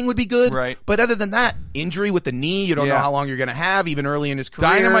marketing would be good. Right. But other than that, injury with the knee, you don't know Yeah. how long you're going to have, even early in his career.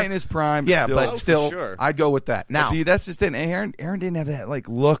 Dynamite in his prime. Yeah, still. but still, sure. I'd go with that. Now, See, that's just it. Aaron didn't have that like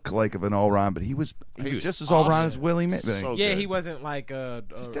look like of an all round, but he was just as all round as Willie Mays. So Yeah, good. he wasn't like a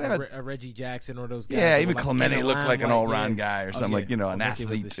didn't have Reggie Jackson or those guys. Yeah, that even were, like, Clemente in the looked like an limelight. all-round Yeah. guy or something, yeah. like, an Clemente was the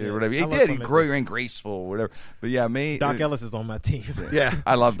athlete shit. or whatever. I He love did. He Clemente. ran graceful or whatever. But yeah, Doc Ellis is on my team. yeah.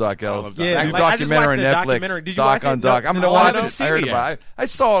 I love Doc Ellis. Yeah, New like, I just documentary watched the on Netflix. documentary. Did you Doc watch on it? Doc. No, I'm gonna no, watch I it. haven't I heard seen it about it. I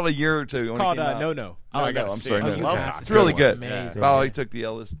saw it a year or two. It's when called it came out. No. Oh, I gotta I'm see sorry. it. No, I you love have that. to. It's really good. Amazing. Oh, he took the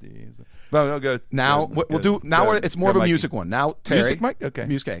LSD. But we'll go. Now we'll do. Now go- it's more go of a Mikey. music one. Now Terry, Music, Mike? Okay.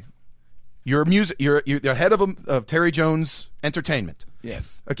 music. You're the head of Terry Jones Entertainment.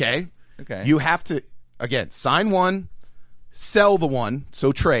 Yes. Okay. Okay. You have to again sign one, sell the one,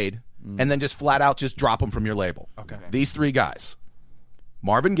 so trade, and then just flat out just drop them from your label. Okay. These three guys: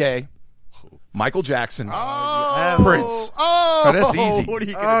 Marvin Gaye, Michael Jackson, Prince. Oh, that's easy. What are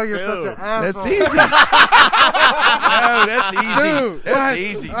you gonna do? That's easy. No, that's easy. That's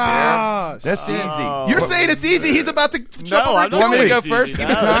easy, Tim. That's easy. You're saying it's easy. He's about to jump over I and don't kill want me to me. go it's first? easy. Give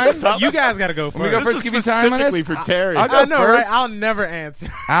me No, time? this is You guys got to go Let me go first. first. This Give is me time on this. specifically for Terry. I'll go I know, first. right? I'll never answer.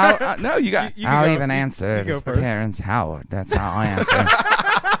 No, you got. You can go. answer You go as first. Terrence Howard. That's how I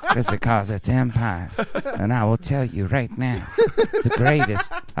answer. Just because it's Empire. And I will tell you right now, the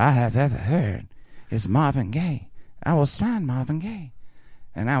greatest I have ever heard is Marvin Gaye. I will sign Marvin Gaye.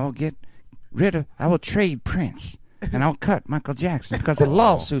 And I will I will trade Prince. And I'll cut Michael Jackson because of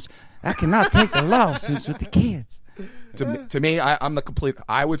lawsuits. I cannot take the lawsuits with the kids. To me, I'm the complete.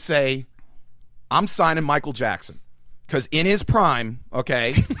 I would say I'm signing Michael Jackson because in his prime,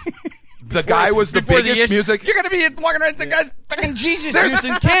 okay, the guy was the biggest music. You're gonna be walking around the guy's fucking Jesus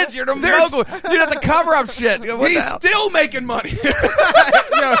juicing kids. You're the mogul. You have to cover up shit. What He's the hell? still making money.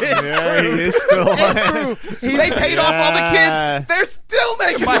 Yeah, he is still. They paid off all the kids. They're still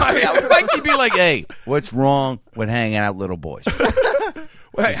making money. Mikey be like, "Hey, what's wrong with hanging out with little boys?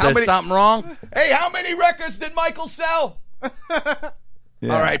 Hey, Says something wrong? hey, how many records did Michael sell?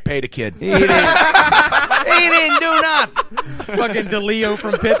 Yeah. All right, pay the kid. He didn't do nothing. Fucking DeLeo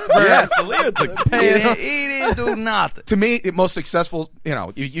from Pittsburgh. Yes, the Leo took. He didn't do nothing. To me, the most successful,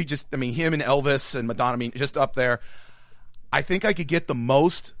 you just, him and Elvis and Madonna, just up there. I think I could get the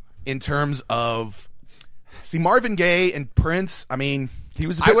most in terms of, Marvin Gaye and Prince. He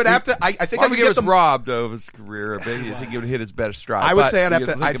was. I would have to. I think I Marvin could Gaye get was them. robbed of his career. I think he would hit his better stride. I would But say I'd have you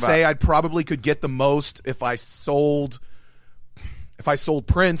to. think I'd about say it. I'd probably could get the most if I sold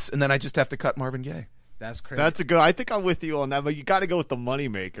Prince, and then I just have to cut Marvin Gaye. That's crazy. That's a good. I think I'm with you on that, but you got to go with the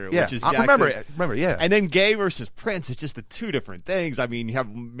moneymaker, Yeah, which is I Jackson. remember, yeah. And then Gay versus Prince, it's just the two different things. You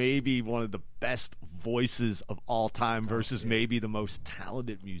have maybe one of the best voices of all time versus maybe the most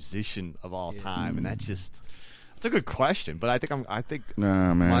talented musician of all time, and that's just. It's a good question, but I think No,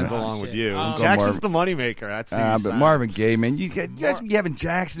 man. mine's along with shit. you. Go Jackson's the moneymaker. That's But Marvin Gaye, man, you guys be having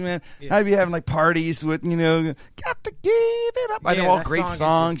Jackson, man. I'd be having like parties with, got to give it up. I Yeah, know all that great song is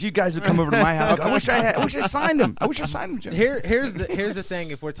songs. just- You guys would come over to my house. I wish I signed him. Jim. Here's the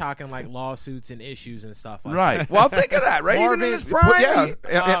thing. If we're talking like lawsuits and issues and stuff like Right. Well, think of that, right? Even Marvin- in his prime.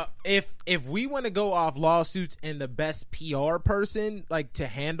 Yeah. if we want to go off lawsuits and the best PR person like to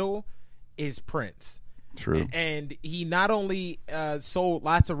handle is Prince. True. And he not only sold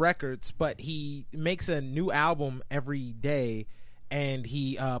lots of records, but he makes a new album every day, and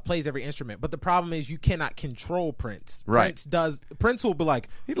he plays every instrument. But the problem is you cannot control Prince. Right. Prince will be like,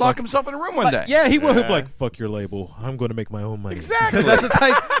 He'd lock himself in a room one day. yeah, he will. He'll be like, fuck your label. I'm going to make my own money. Exactly. That's the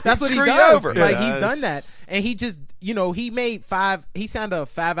type. That's what he Screw you does. over. Like Yeah. he's done that, and he just, he made he signed a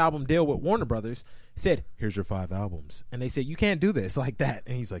 5-album deal with Warner Brothers. Said, here's your 5 albums, and they said you can't do this like that,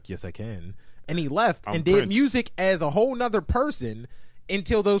 and he's like, yes, I can. And he left and did Prince. music as a whole nother person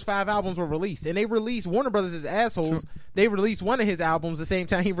until those 5 albums were released. And they released Warner Brothers as assholes. They released one of his albums the same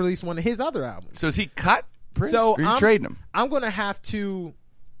time he released one of his other albums. So is he cut Prince? So or you trading him? I'm going to have to.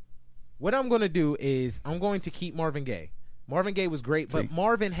 What I'm going to do is I'm going to keep Marvin Gaye. Marvin Gaye was great, but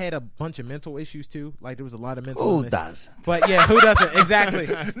Marvin had a bunch of mental issues too. Like there was a lot of mental. Who illness. does? But yeah, who doesn't? Exactly.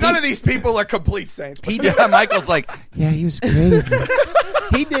 None of these people are complete saints. Yeah, Michael's like, Yeah, he was crazy.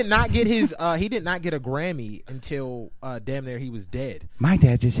 He did not get his. He did not get a Grammy until damn near he was dead. My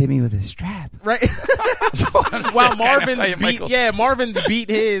dad just hit me with a strap. Right. While Marvin's Hey, beat, Michael. Marvin's beat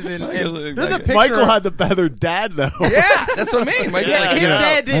his, and there's a picture. Michael had the better dad though. yeah, that's what I mean. Michael's Yeah, like, his you know,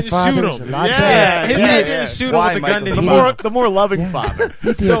 dad My didn't father shoot was a him. lot Yeah, better. his Yeah, dad yeah. didn't shoot him Why, with a gun. Michael? Anymore. The more loving father.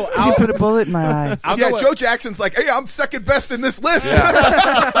 He did. So he put a bullet in my eye. I'll Yeah, go with- Joe Jackson's like, hey, I'm second best in this list.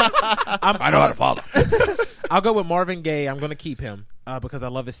 I know how to follow. I'll go with Marvin Gaye. I'm going to keep him because I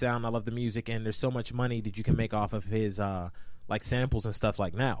love his sound. I love the music, and there's so much money that you can make off of his like samples and stuff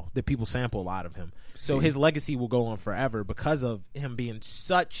like now that people sample a lot of him. So his legacy will go on forever because of him being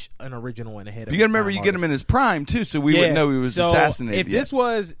such an original and ahead of You his got to remember, time you get him artist. in his prime too, so we wouldn't know he was So assassinated.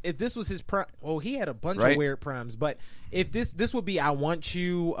 If this was his prime, well, he had a bunch Right. of weird primes, but if this would be I Want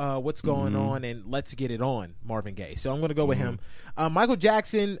You, What's Going On, and Let's Get It On, Marvin Gaye. So I'm going to go with him. Michael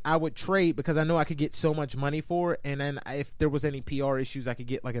Jackson, I would trade because I know I could get so much money for it, and then if there was any PR issues, I could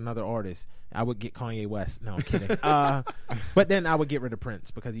get like another artist. I would get Kanye West. No, I'm kidding. But then I would get rid of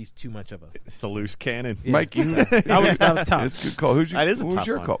Prince because he's too much of a. It's a loose cannon. Mike, you, That was tough. it's a good call. That is a who was tough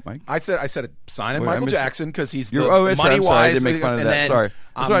your one. call, Mike? I said signing Wait, I Michael missed it. Jackson because he's You're, the oh, that's right. money I'm sorry. I wise. didn't make fun of and that. then, Sorry.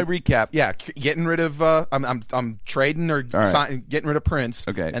 That's why I recap. Yeah, getting rid of I'm trading or right. getting rid of Prince.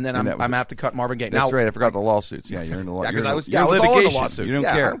 Okay, and then and I'm that was gonna it. have to cut Marvin Gaye. That's now, right. I forgot the lawsuits. Yeah, you're in the law. Yeah, because I was you're all in the litigation. lawsuits. You don't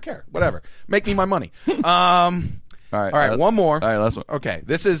yeah, care. I don't care. Whatever. Make me my money. All right. All right, one more. All right, last one. Okay,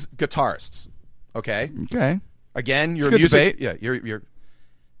 this is guitarists. Okay, Okay. again, your good music. debate. Yeah, you're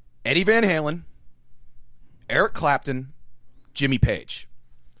Eddie Van Halen, Eric Clapton, Jimmy Page.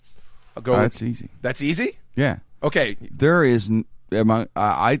 I'll go. That's easy. That's easy. Yeah. Okay, There is among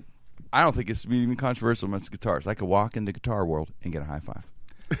I don't think it's even controversial amongst guitarists. I could walk into Guitar World and get a high five.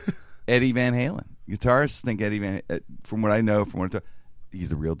 Eddie Van Halen. Guitarists think Eddie Van. From what I know, he's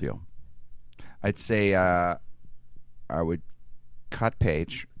the real deal. I'd say I would cut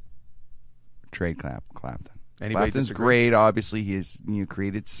Page, trade Clapton. Anybody Clapton's disagree? great. Obviously, he has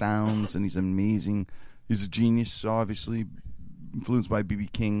created sounds and he's amazing. He's a genius. Obviously, influenced by B.B.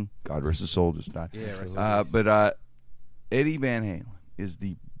 King. God rest his soul, just died. Yeah, But Eddie Van Halen is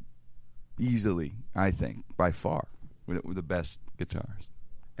easily, I think, by far, with the best guitarist.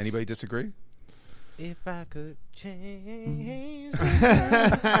 anybody disagree? If I could change.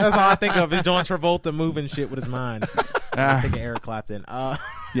 That's all I think of is John Travolta moving shit with his mind. I think of Eric Clapton.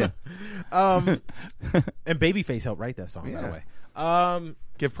 Yeah. And Babyface helped write that song, by the way.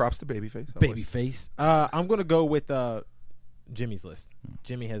 Give props to Babyface. Babyface. I'm going to go with Jimmy's list.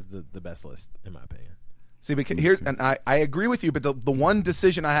 Jimmy has the best list, in my opinion. See, because here, and I agree with you, but the one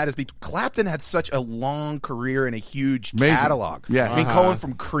decision I had is Clapton had such a long career and a huge Amazing. catalog. Yeah. I mean, going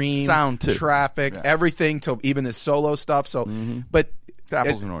from Cream, Sound, too. Traffic, Yeah. everything to even his solo stuff. So, but It's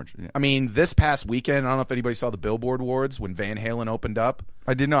apples and oranges. Yeah. I mean, this past weekend, I don't know if anybody saw the Billboard Awards when Van Halen opened up.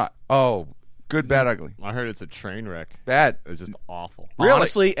 I did not. Oh, Good, bad, ugly. I heard it's a train wreck. Bad. It's just awful. Really?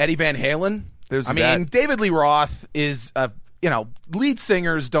 honestly, Eddie Van Halen. There's I that. mean, David Lee Roth is a. Lead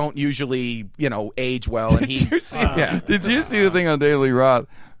singers don't usually, age well, and he. Did you see the thing on Daily Roth?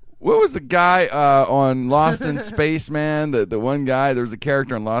 What was the guy on Lost in Space, man? The one guy, there was a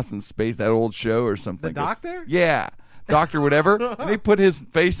character on Lost in Space, that old show or something. The doctor? Yeah. Doctor whatever. And they put his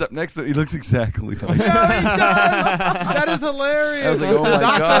face up next to it. He looks exactly like That is hilarious. I was like, oh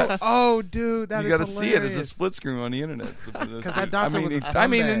my God. Oh, dude, that You is got to see it as a hilarious. split screen on the internet. Because that doctor was a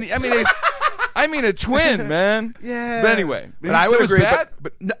I mean a twin, man. Yeah. But anyway, But I would so it was agree. bad?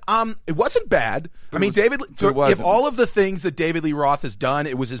 But it wasn't bad. I mean, was- David. so it If wasn't. all of the things that David Lee Roth has done,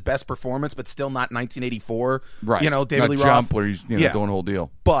 it was his best performance, but still not 1984. Right. David Not Lee Jump, Roth. where he's doing the whole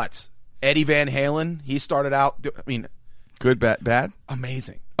deal. But Eddie Van Halen, he started out. I mean, Good, bad?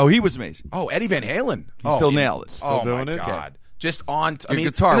 amazing. Oh, he was amazing. Oh, Eddie Van Halen. He still nailed it. Oh doing my it? God. Just on. I Good mean,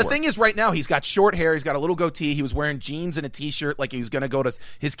 guitar and the work. thing is, right now he's got short hair. He's got a little goatee. He was wearing jeans and a t-shirt like he was going to go to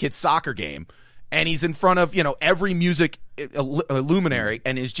his kid's soccer game, and he's in front of every music luminary,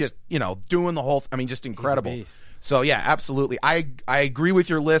 and is just doing the whole. I mean, just incredible. beast. So yeah, absolutely. I agree with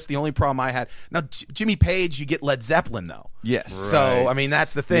your list. The only problem I had now, Jimmy Page, you get Led Zeppelin though. Yes. So I mean,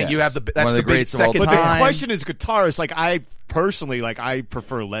 that's the thing. Yes. You have that's One of the the big greats of all second. But the time. question is guitarists. Like I personally, I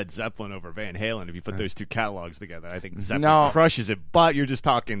prefer Led Zeppelin over Van Halen. If you put those two catalogs together, I think Zeppelin No. crushes it. But you're just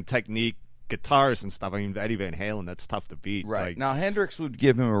talking technique, guitars and stuff. I mean, Eddie Van Halen, that's tough to beat. Right. Like, Now, Hendrix would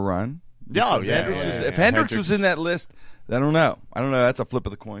give him a run. Yeah, If Hendrix was in that list, I don't know. That's a flip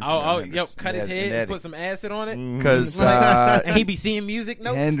of the coin. Cut his head, and put some acid on it, because and he'd be seeing music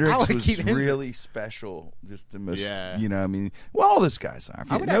notes. Hendrix I was keep Hendrix. really special. Just the most, Yeah. I mean, all those guys are.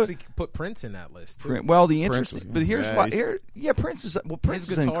 I would actually put Prince in that list too. Well, the interesting, but here's Yeah, why. he's- Prince is Prince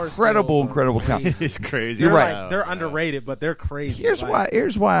is guitar incredible skills are talent. It's crazy. You're They're right. they're underrated, but they're crazy. Here's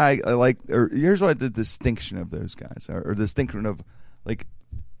why I like, or here's why the distinction of those guys, or the distinction of, like,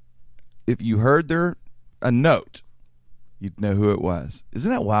 if you heard a note, you'd know who it was. Isn't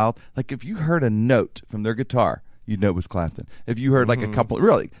that wild? Like, if you heard a note from their guitar, you'd know it was Clapton. If you heard like a couple,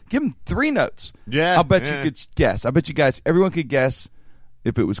 really, give them 3 notes. Yeah, I'll bet you could guess. I bet you guys, everyone could guess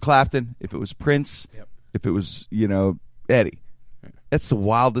if it was Clapton, if it was Prince, if it was Eddie. That's the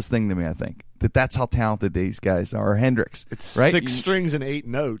wildest thing to me. I think that's how talented these guys are. Or Hendrix, It's right? 6 strings and 8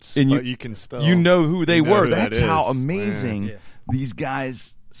 notes, And but you can still know who they know were. who that That's how is. amazing these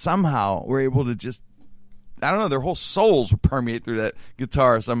guys somehow were able to just. I don't know. Their whole souls would permeate through that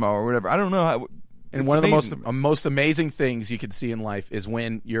guitar somehow or whatever. I don't know how. And it's one of amazing. the most amazing things you can see in life is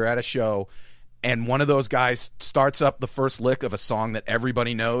when you're at a show and one of those guys starts up the first lick of a song that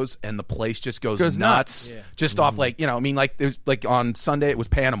everybody knows and the place just goes nuts. Just off like there's like on Sunday it was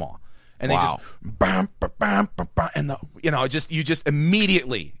Panama. And they just bam, bam, bam, bam, bam, and you just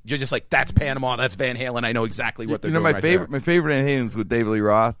immediately you're just like, that's Panama, that's Van Halen. I know exactly what they're doing. My favorite Van Halen's with David Lee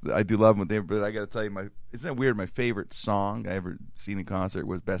Roth. I do love him with David, but I got to tell you, isn't that weird? My favorite song I ever seen in concert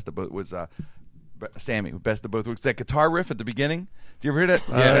was Sammy with Best of Both Worlds. That guitar riff at the beginning. Do you ever hear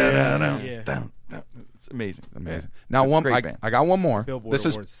that? It's amazing. Amazing. Now I got one more. Billboard This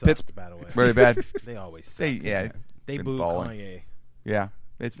is Awards sucked, by the way. Really bad. They always suck. They been booed falling. Kanye. Yeah,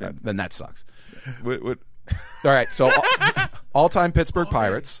 it's been. Then that sucks. What? All right, so all-time Pittsburgh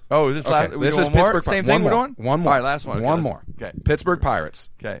Pirates. Oh, is this last? This is Pittsburgh. Same thing we're doing. One more. All right, last one. One more. Okay. Pittsburgh Pirates.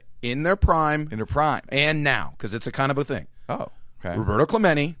 Okay. In their prime In their prime. and now, because it's a kind of a thing. Oh. Okay. Roberto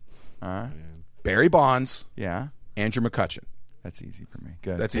Clemente, Barry Bonds, Yeah. Andrew McCutcheon. That's easy for me.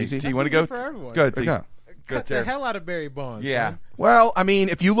 Good. That's easy? Do you That's want to easy go? for everyone. Go ahead. T. Okay. Go, Cut the Terry. hell out of Barry Bonds. Yeah. man. Well, I mean,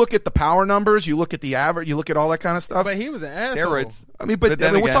 if you look at the power numbers, you look at the average, you look at all that kind of stuff. But he was an asshole. Steroids. I mean, but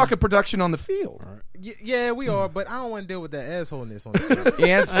then we're again- talking production on the field. Yeah, we are, but I don't want to deal with that assholeness on the field.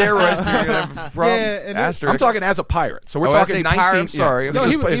 And steroids. You're gonna have problems. Yeah, and Asterisk. I'm talking as a pirate. So we're Oh, as talking a pirate, 19. I'm sorry. Yeah. No, This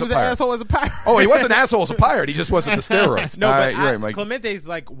He is was, as he a was an pirate. asshole as a pirate. Oh, he wasn't an asshole as a pirate. He just wasn't the steroids. No, All but right, you're right, Mike. Clemente's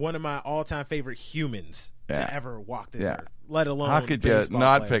like one of my all-time favorite humans Yeah. to ever walk this Yeah. earth, let alone How could you baseball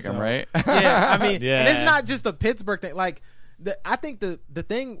not player, pick him, so- right? Yeah, I mean, Yeah. and it's not just a Pittsburgh thing. Like, I think the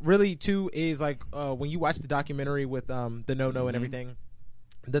thing really too is like when you watch the documentary with the No and everything.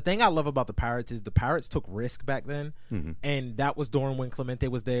 The thing I love about the Pirates is the Pirates took risk back then, and that was during when Clemente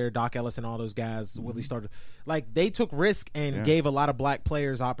was there, Doc Ellis, and all those guys. Willie started, like they took risk and gave a lot of black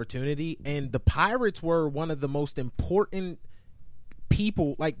players opportunity. And the Pirates were one of the most important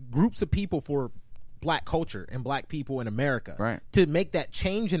people, like groups of people for black culture and black people in America, Right. to make that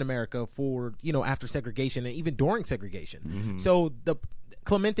change in America for after segregation and even during segregation. So the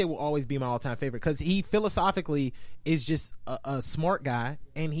Clemente will always be my all-time favorite because he philosophically is just a smart guy,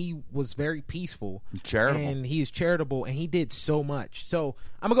 and he was very peaceful, Charitable. and he is charitable, and he did so much. So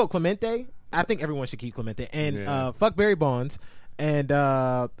I'm gonna go Clemente. I think everyone should keep Clemente, and fuck Barry Bonds, and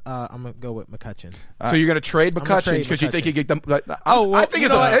I'm gonna go with McCutcheon. So you're going to trade gonna McCutcheon trade because you think McCutcheon. you get them. Oh, well, I think you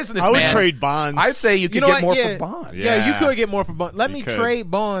it's know a what? business, I would man. trade Bonds. I'd say you could You know get what? more Yeah. for Bonds. Yeah, you Yeah. could get more for Bonds. Let me could. trade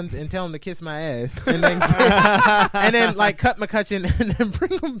Bonds and tell him to kiss my ass, and then and then like cut McCutcheon and then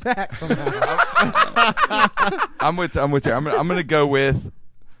bring him back somehow. I'm with you. I'm going to go with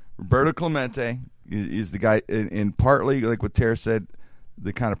Roberto Clemente. Is the guy, and partly like what Tara said,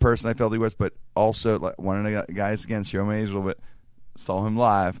 the kind of person I felt he was, but also like one of the guys, again, show my age a little bit. Saw him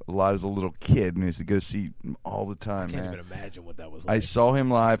live a lot as a little kid, and I used to go see him all the time. I can't man. even imagine what that was I like. saw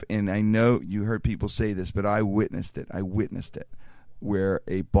him live, and I know you heard people say this, but I witnessed it. Where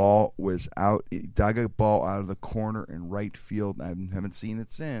a ball was out, he dug a ball out of the corner in right field. I haven't seen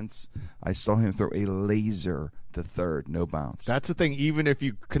it since. I saw him throw a laser to third, no bounce. That's the thing. Even if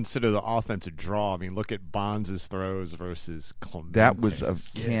you consider the offensive draw, I mean, look at Bonds' throws versus Clemente. That was a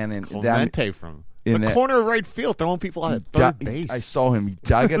cannon. Clemente from in the that- corner of right field, throwing people out at third base. I saw him. He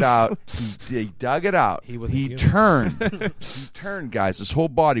dug it out. He dug it out. He was a human. turned. He turned, guys. His whole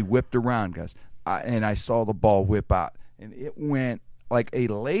body whipped around, guys. And I saw the ball whip out, and it went like a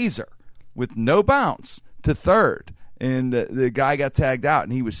laser with no bounce to third. And the guy got tagged out,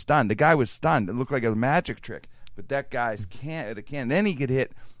 and he was stunned. The guy was stunned. It looked like a magic trick. But that guy's can't. Then he could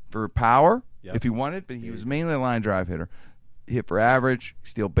hit for power if he wanted, but he was mainly a line drive hitter. Hit for average,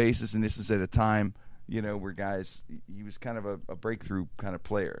 steal bases, and this is at a time, where guys, he was kind of a breakthrough kind of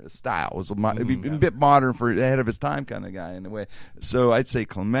player. His style was a bit modern for ahead of his time kind of guy in a way. So I'd say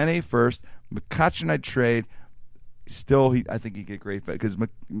Clemente first. McCutchen I'd trade. Still, I think he'd get great because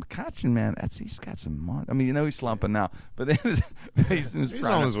McCutchen, man, he's got some. I mean, he's slumping now, but he's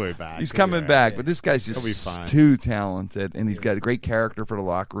on his way back. He's coming back, but this guy's just too talented, and he's got a great character for the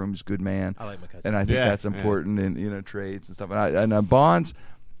locker room. He's a good man. I like McCutchen, and I think that's important in trades and stuff. And Bonds,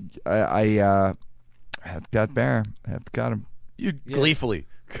 I have got Bear. I have got him. You gleefully.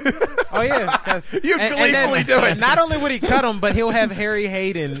 Oh yeah, you gleefully do it. Not only would he cut him, but he'll have Harry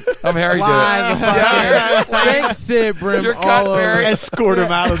Hayden. I'm Harry fly the Thanks, Sid Brim. You're cut, Barry. Escort him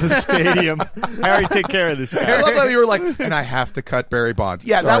out of the stadium. Harry, take care of this guy. I love how you were like, and I have to cut Barry Bonds.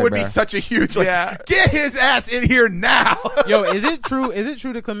 Yeah, that would be such a huge. Get his ass in here now. Yo, is it true? Is it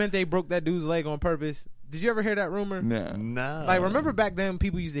true that Clemente broke that dude's leg on purpose? Did you ever hear that rumor? No. Like, remember back then,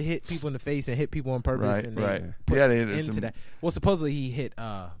 people used to hit people in the face and hit people on purpose, and they put into that. Well, supposedly he hit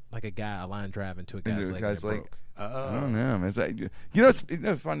like a line drive into a guy's leg. And it broke. I don't know. It's like,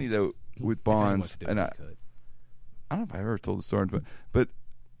 it's funny though with Bonds, and I don't know if I ever told the story, but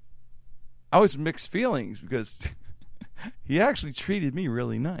I was mixed feelings because he actually treated me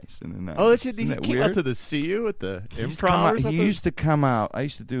really nice. He came out to see you at the Improv or something? He used to come out. I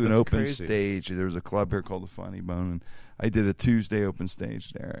used to do an open stage. There was a club here called the Funny Bone, and I did a Tuesday open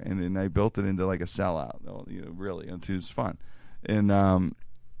stage there, and then I built it into like a sellout. Really, and it was fun. And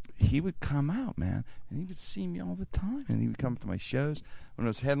he would come out, man, and he would see me all the time, and he would come to my shows. When it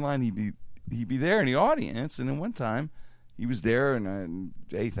was headline, he'd be there in the audience, and then one time he was there, and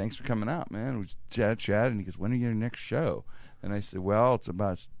hey, thanks for coming out, man. We chat, and he goes, when are your next show? And I said, well, it's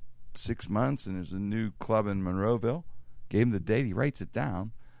about 6 months, and there's a new club in Monroeville. Gave him the date. He writes it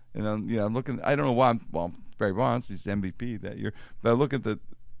down, and I'm looking. I don't know why. Barry Bonds, he's MVP that year, but I look at the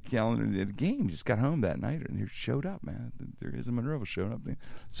calendar. The game just got home that night, and he showed up, man. There is a Monroeville showing up.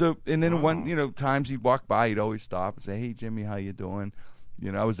 So, and then times he'd walk by, he'd always stop and say, hey, Jimmy, how you doing?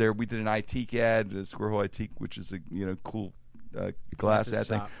 I was there. We did an iTeek ad, a Squirrel iTeek, which is a cool glass ad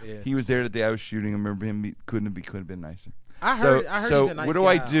thing. Yeah. He was there the day I was shooting. I remember him. He couldn't have been nicer. I heard so he's a nice what do guy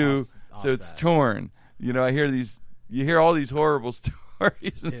I do? So it's torn. I hear you hear all these horrible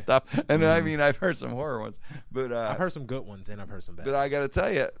stories and stuff. And I mean, I've heard some horror ones, but I've heard some good ones and I've heard some bad. But I got to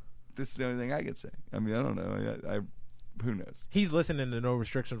tell you, this is the only thing I can say. I mean, I don't know. Who knows? He's listening to No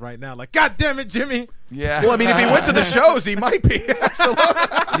Restrictions right now. Like, God damn it, Jimmy. Yeah. Well, I mean, if he went to the shows, he might be. Absolutely.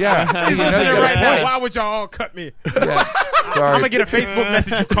 Yeah. He's listening right now. Why would y'all all cut me? Yeah. Sorry. I'm gonna get a Facebook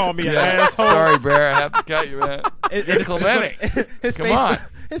message. You call me an asshole. Sorry, Bear. I have to cut you, man. Clemente. Come on.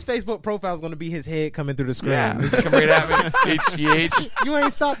 His Facebook profile is going to be his head coming through the screen. Yeah. Come right at me. HGH. You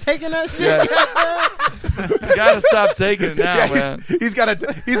ain't stopped taking that shit. Yes. You gotta stop taking it now, man. He's got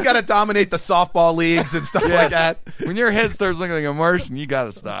to dominate the softball leagues and stuff like that. When your head starts looking like a Martian, you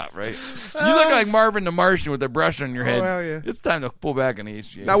gotta stop, right? You look like Marvin the Martian with a brush on your head. Hell yeah. It's time to pull back on the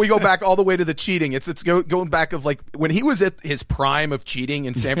HGH. Now we go back all the way to the cheating. It's going back of like when he was at his prime of cheating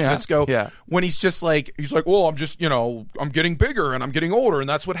in San Francisco. Yeah. When he's like, well, I'm just I'm getting bigger and I'm getting older, and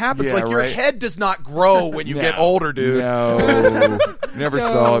that's what happens. Yeah, your head does not grow when you get older, dude. No, never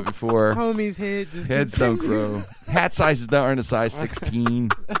saw it before. Homie's head just heads don't grow. Hat sizes aren't a size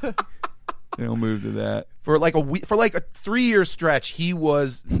 16. They don't move to that. For like a 3-year stretch, he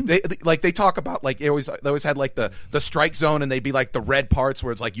was they talk about like they always had like the strike zone, and they'd be like the red parts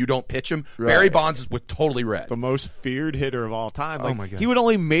where it's like you don't pitch him. Right. Barry Bonds was totally red. The most feared hitter of all time. Oh my God. He would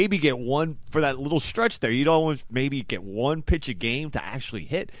only maybe get one for that little stretch there. You'd almost maybe get one pitch a game to actually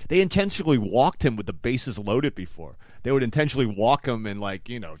hit. They intentionally walked him with the bases loaded before. They would intentionally walk him and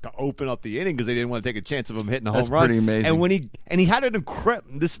to open up the inning because they didn't want to take a chance of him hitting a home run. That's pretty amazing. And he had an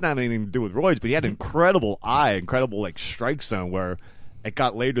incredible. This is not anything to do with roids, but he had an incredible incredible strike zone where it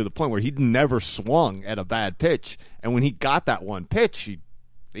got later to the point where he'd never swung at a bad pitch, and when he got that one pitch, he'd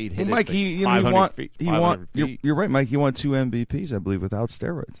hit Mike, it 500 feet. You're right, Mike. He won 2 MVPs, I believe, without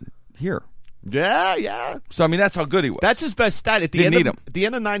steroids here. Yeah. So I mean, that's how good he was. That's his best stat at the Didn't end. need him. At the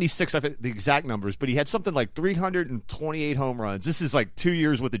end of '96, I forget the exact numbers, but he had something like 328 home runs. This is like 2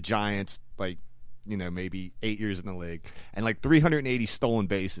 years with the Giants, maybe 8 years in the league, and like 380 stolen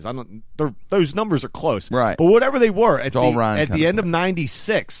bases. Those numbers are close, right? But whatever they were at the end of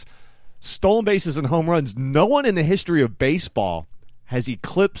 '96, stolen bases and home runs. No one in the history of baseball has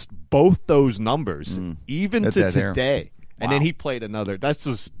eclipsed both those numbers, even to today. Wow. And then he played another. That's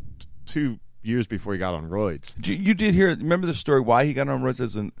just 2 years before he got on roids. You did hear? Remember the story why he got on roids?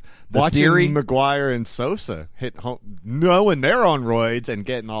 As the Watching theory? McGuire and Sosa hit home, knowing they're on roids and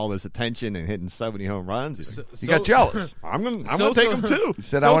getting all this attention and hitting so many home runs. He's like, He got jealous. I'm gonna Sosa- take him too. He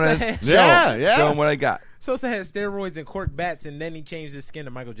said, Sosa "I want to had- show him what I got." Sosa had steroids and cork bats, and then he changed his skin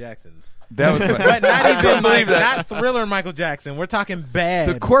to Michael Jackson's. That was But not I couldn't even believe like, that. not Thriller Michael Jackson. We're talking bad.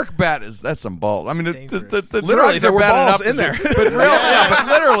 The cork bat that's some balls. I mean, the Dangerous. Literally, drugs there are were bad balls enough in there. But but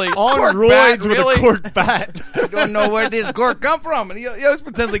literally On cork roids bat, with really? a cork bat. I don't know where this cork come from. And he always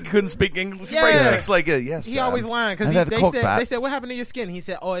pretends like he couldn't speak English. Yeah. He speaks like a yes. He always lying I because had a cork bat. they said, "What happened to your skin?" He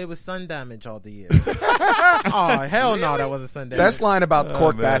said, "Oh, it was sun damage all the years." Oh hell no, that wasn't sun damage. Best line about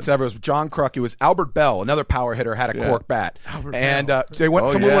cork man. bats ever was John Kruk. It was Albert Bell, another power hitter, had a cork bat, and Bell. someone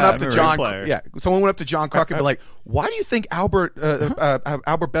went up to I remember John. that player. Yeah, someone went up to John Kruk and be like, "Why do you think Albert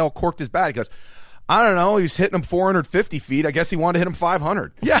Bell corked his bat?" He goes, "I don't know. He's hitting him 450 feet. I guess he wanted to hit him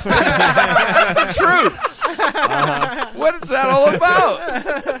 500." Yeah, that's the truth. What is that all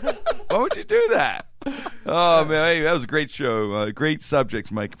about? Why would you do that? Oh man, hey, that was a great show. Great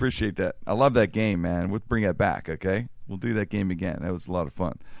subjects, Mike. Appreciate that. I love that game, man. We'll bring that back. Okay, we'll do that game again. That was a lot of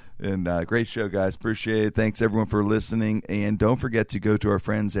fun. And great show, guys. Appreciate it. Thanks everyone for listening. And don't forget to go to our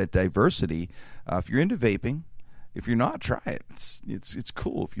friends at Diversity. If you're into vaping, if you're not, try it. It's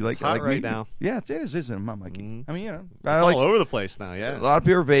cool. If you like, It's hot like right me. now. Yeah, it is, isn't it, Mikey? I mean, you know, It's I like all over the place now. Yeah. a lot of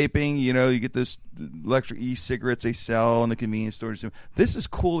people are vaping. You know, you get this electric e-cigarettes they sell in the convenience stores. This is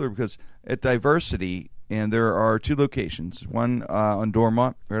cooler because at Diversity, and there are two locations. One on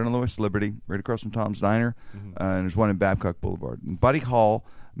Dormont, right on the West Liberty, right across from Tom's Diner, and there's one in Babcock Boulevard. And Buddy Hall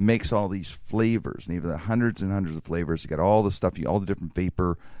makes all these flavors, and even hundreds and hundreds of flavors. You got all the stuff, all the different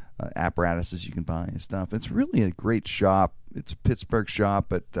vapor apparatuses you can buy and stuff. It's really a great shop. It's a Pittsburgh shop,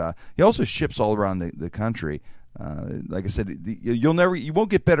 but he also ships all around the country. Like I said, you won't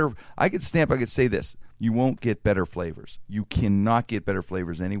get better. I could say this: you won't get better flavors. You cannot get better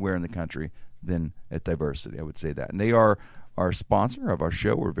flavors anywhere in the country than at Diversity. I would say that, and they are our sponsor of our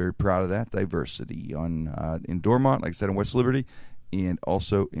show. We're very proud of that. Diversity in Dormont, like I said, in West Liberty, and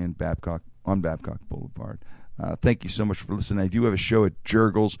also in Babcock Boulevard. Thank you so much for listening. I do have a show at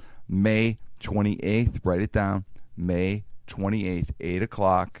Jurgles May 28th. Write it down. May 28th, 8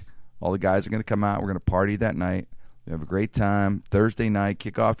 o'clock. All the guys are going to come out. We're going to party that night. We have a great time. Thursday night,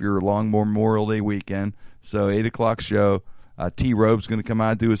 kick off your long Memorial Day weekend. So 8 o'clock show. T-Robe's going to come out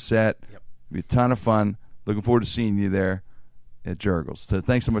and do a set. Yep. It'll be a ton of fun. Looking forward to seeing you there at Jurgles. So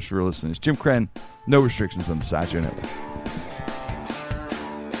thanks so much for listening. It's Jim Crenn. No restrictions on the Sideshow Network.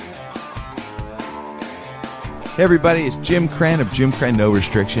 Hey everybody, it's Jim Crenn of Jim Crenn No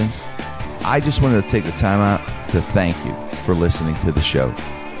Restrictions. I just wanted to take the time out to thank you for listening to the show.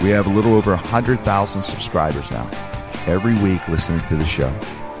 We have a little over 100,000 subscribers now, every week listening to the show.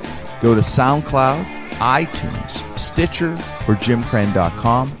 Go to SoundCloud, iTunes, Stitcher, or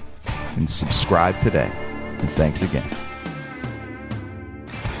JimCrenn.com and subscribe today. And thanks again.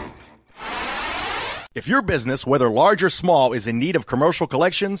 If your business, whether large or small, is in need of commercial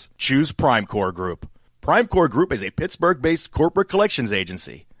collections, choose Primecore Group. Primecore Group is a Pittsburgh-based corporate collections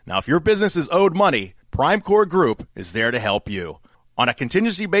agency. Now, if your business is owed money, Primecore Group is there to help you. On a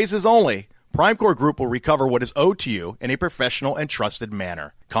contingency basis only, Primecore Group will recover what is owed to you in a professional and trusted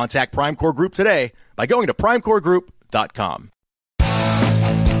manner. Contact Primecore Group today by going to primecoregroup.com.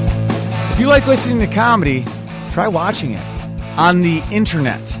 If you like listening to comedy, try watching it on the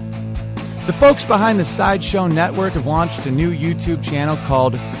internet. The folks behind the Sideshow Network have launched a new YouTube channel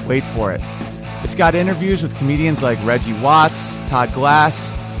called Wait For It. It's got interviews with comedians like Reggie Watts, Todd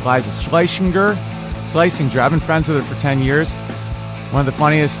Glass, Liza Schlesinger. I've been friends with her for 10 years. One of the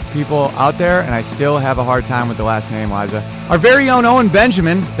funniest people out there, and I still have a hard time with the last name, Liza. Our very own Owen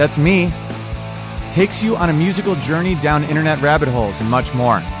Benjamin, that's me, takes you on a musical journey down internet rabbit holes and much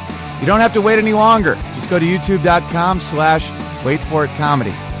more. You don't have to wait any longer. Just go to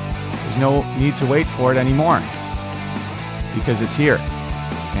youtube.com/waitforitcomedy. There's no need to wait for it anymore because it's here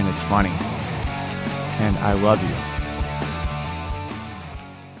and it's funny. And I love you.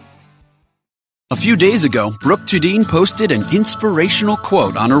 A few days ago, Brooke Tudine posted an inspirational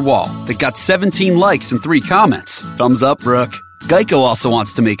quote on her wall that got 17 likes and 3 comments. Thumbs up, Brooke. Geico also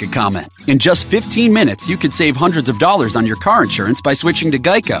wants to make a comment. In just 15 minutes, you could save hundreds of dollars on your car insurance by switching to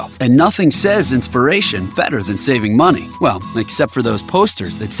Geico. And nothing says inspiration better than saving money. Well, except for those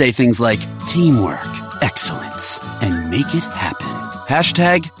posters that say things like teamwork, excellence, and make it happen.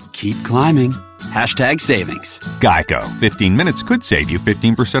 Hashtag keep climbing. Hashtag savings. Geico. 15 minutes could save you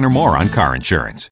 15% or more on car insurance.